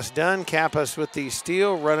it past Dunn. Kappas with the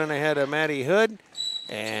steal, running ahead of Maddie Hood.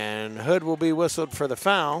 And Hood will be whistled for the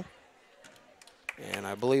foul. And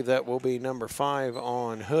I believe that will be number 5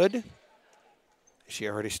 on Hood. She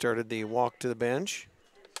already started the walk to the bench.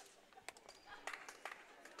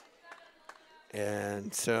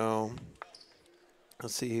 And so,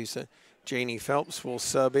 let's see who said. Janie Phelps will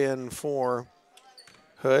sub in for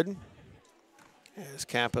Hood. As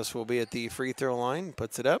Kappas will be at the free throw line,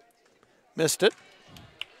 puts it up. Missed it.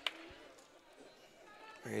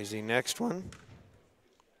 Here's the next one.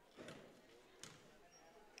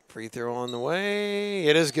 Free throw on the way.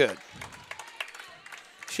 It is good.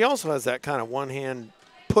 She also has that kind of one-hand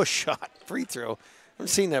push shot free throw. I haven't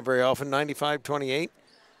seen that very often. 95-28.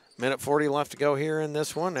 Minute 40 left to go here in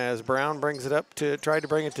this one as Brown brings it up to try to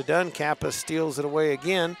bring it to Dunn. Kappa steals it away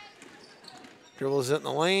again. Dribbles it in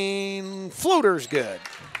the lane. Floater's good.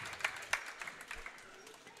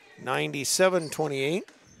 97-28.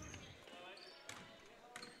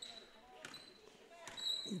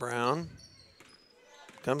 Brown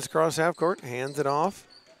comes across half court, hands it off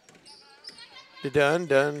to Dunn.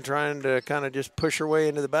 Dunn trying to kind of just push her way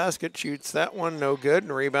into the basket. Shoots that one, no good.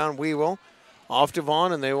 And rebound, Weevil off to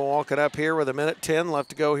Vaughn, and they will walk it up here with 1:10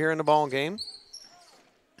 left to go here in the ball game.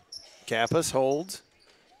 Kappas holds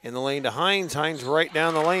in the lane to Hines. Hines right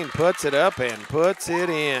down the lane, puts it up and puts it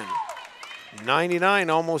in. 99,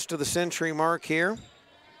 almost to the century mark here,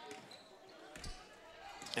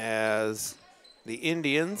 as the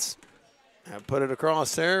Indians have put it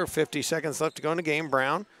across there. 50 seconds left to go in the game.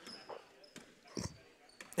 Brown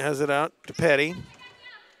has it out to Petty.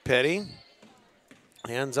 Petty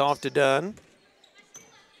hands off to Dunn.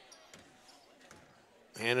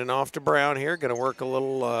 Handing off to Brown here. Going to work a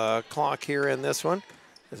little clock here in this one.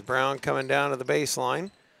 As Brown coming down to the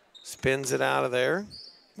baseline. Spins it out of there.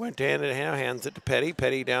 Went hand in hand, hands it to Petty.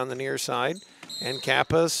 Petty down the near side. And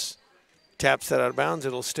Kappas taps that out of bounds.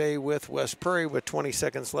 It'll stay with West Prairie with 20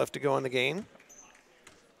 seconds left to go in the game.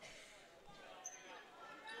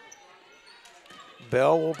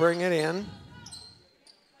 Bell will bring it in.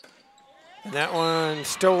 And that one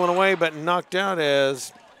stolen away but knocked out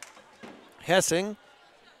as Hessing.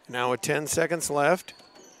 Now with 10 seconds left.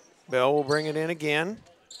 Bell will bring it in again.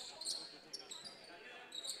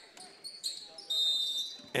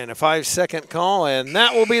 And a 5-second call, and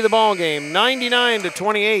that will be the ball game.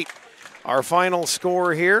 99-28, our final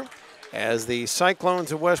score here, as the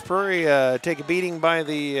Cyclones of West Prairie take a beating by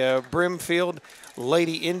the Brimfield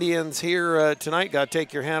Lady Indians here tonight. Got to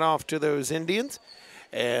take your hat off to those Indians.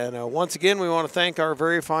 And once again, we want to thank our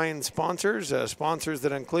very fine sponsors, sponsors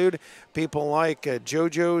that include people like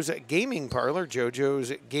JoJo's Gaming Parlor,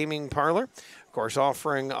 JoJo's Gaming Parlor. Of course,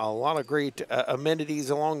 offering a lot of great amenities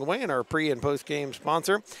along the way, and our pre- and post-game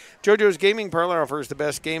sponsor. JoJo's Gaming Parlor offers the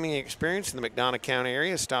best gaming experience in the McDonough County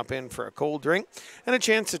area. Stop in for a cold drink and a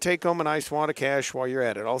chance to take home a nice wad of cash while you're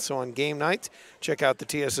at it. Also on game nights, check out the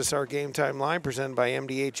TSSR Game Time Live presented by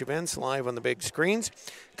MDH Events live on the big screens.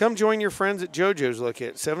 Come join your friends at JoJo's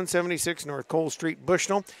located at 776 North Cole Street,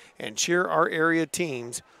 Bushnell, and cheer our area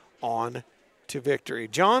teams on to victory.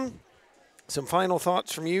 John, some final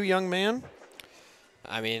thoughts from you, young man?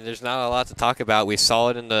 I mean, there's not a lot to talk about. We saw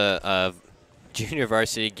it in the junior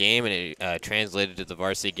varsity game, and it translated to the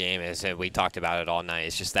varsity game, as we talked about it all night.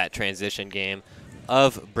 It's just that transition game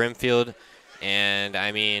of Brimfield. And,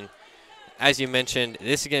 I mean, as you mentioned,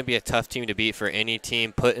 this is going to be a tough team to beat for any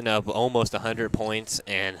team. Putting up almost 100 points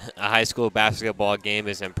and a high school basketball game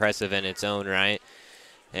is impressive in its own right.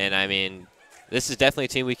 And, I mean, this is definitely a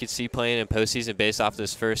team we could see playing in postseason based off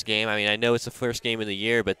this first game. I mean, I know it's the first game of the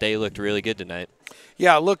year, but they looked really good tonight.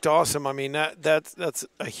 Yeah, it looked awesome. I mean, that's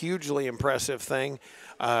a hugely impressive thing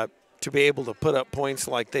to be able to put up points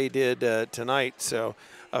like they did tonight. So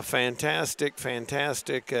a fantastic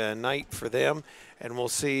night for them, and we'll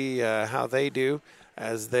see how they do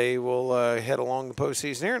as they will head along the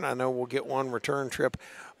postseason here. And I know we'll get one return trip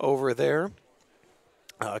over there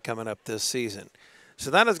coming up this season. So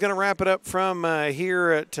that is going to wrap it up from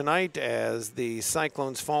here tonight as the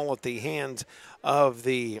Cyclones fall at the hands of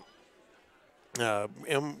the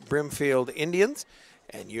Brimfield Indians.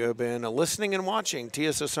 And you have been listening and watching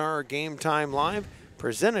TSSR Game Time Live,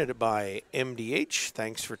 presented by MDH.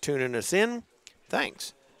 Thanks for tuning us in.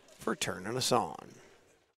 Thanks for turning us on.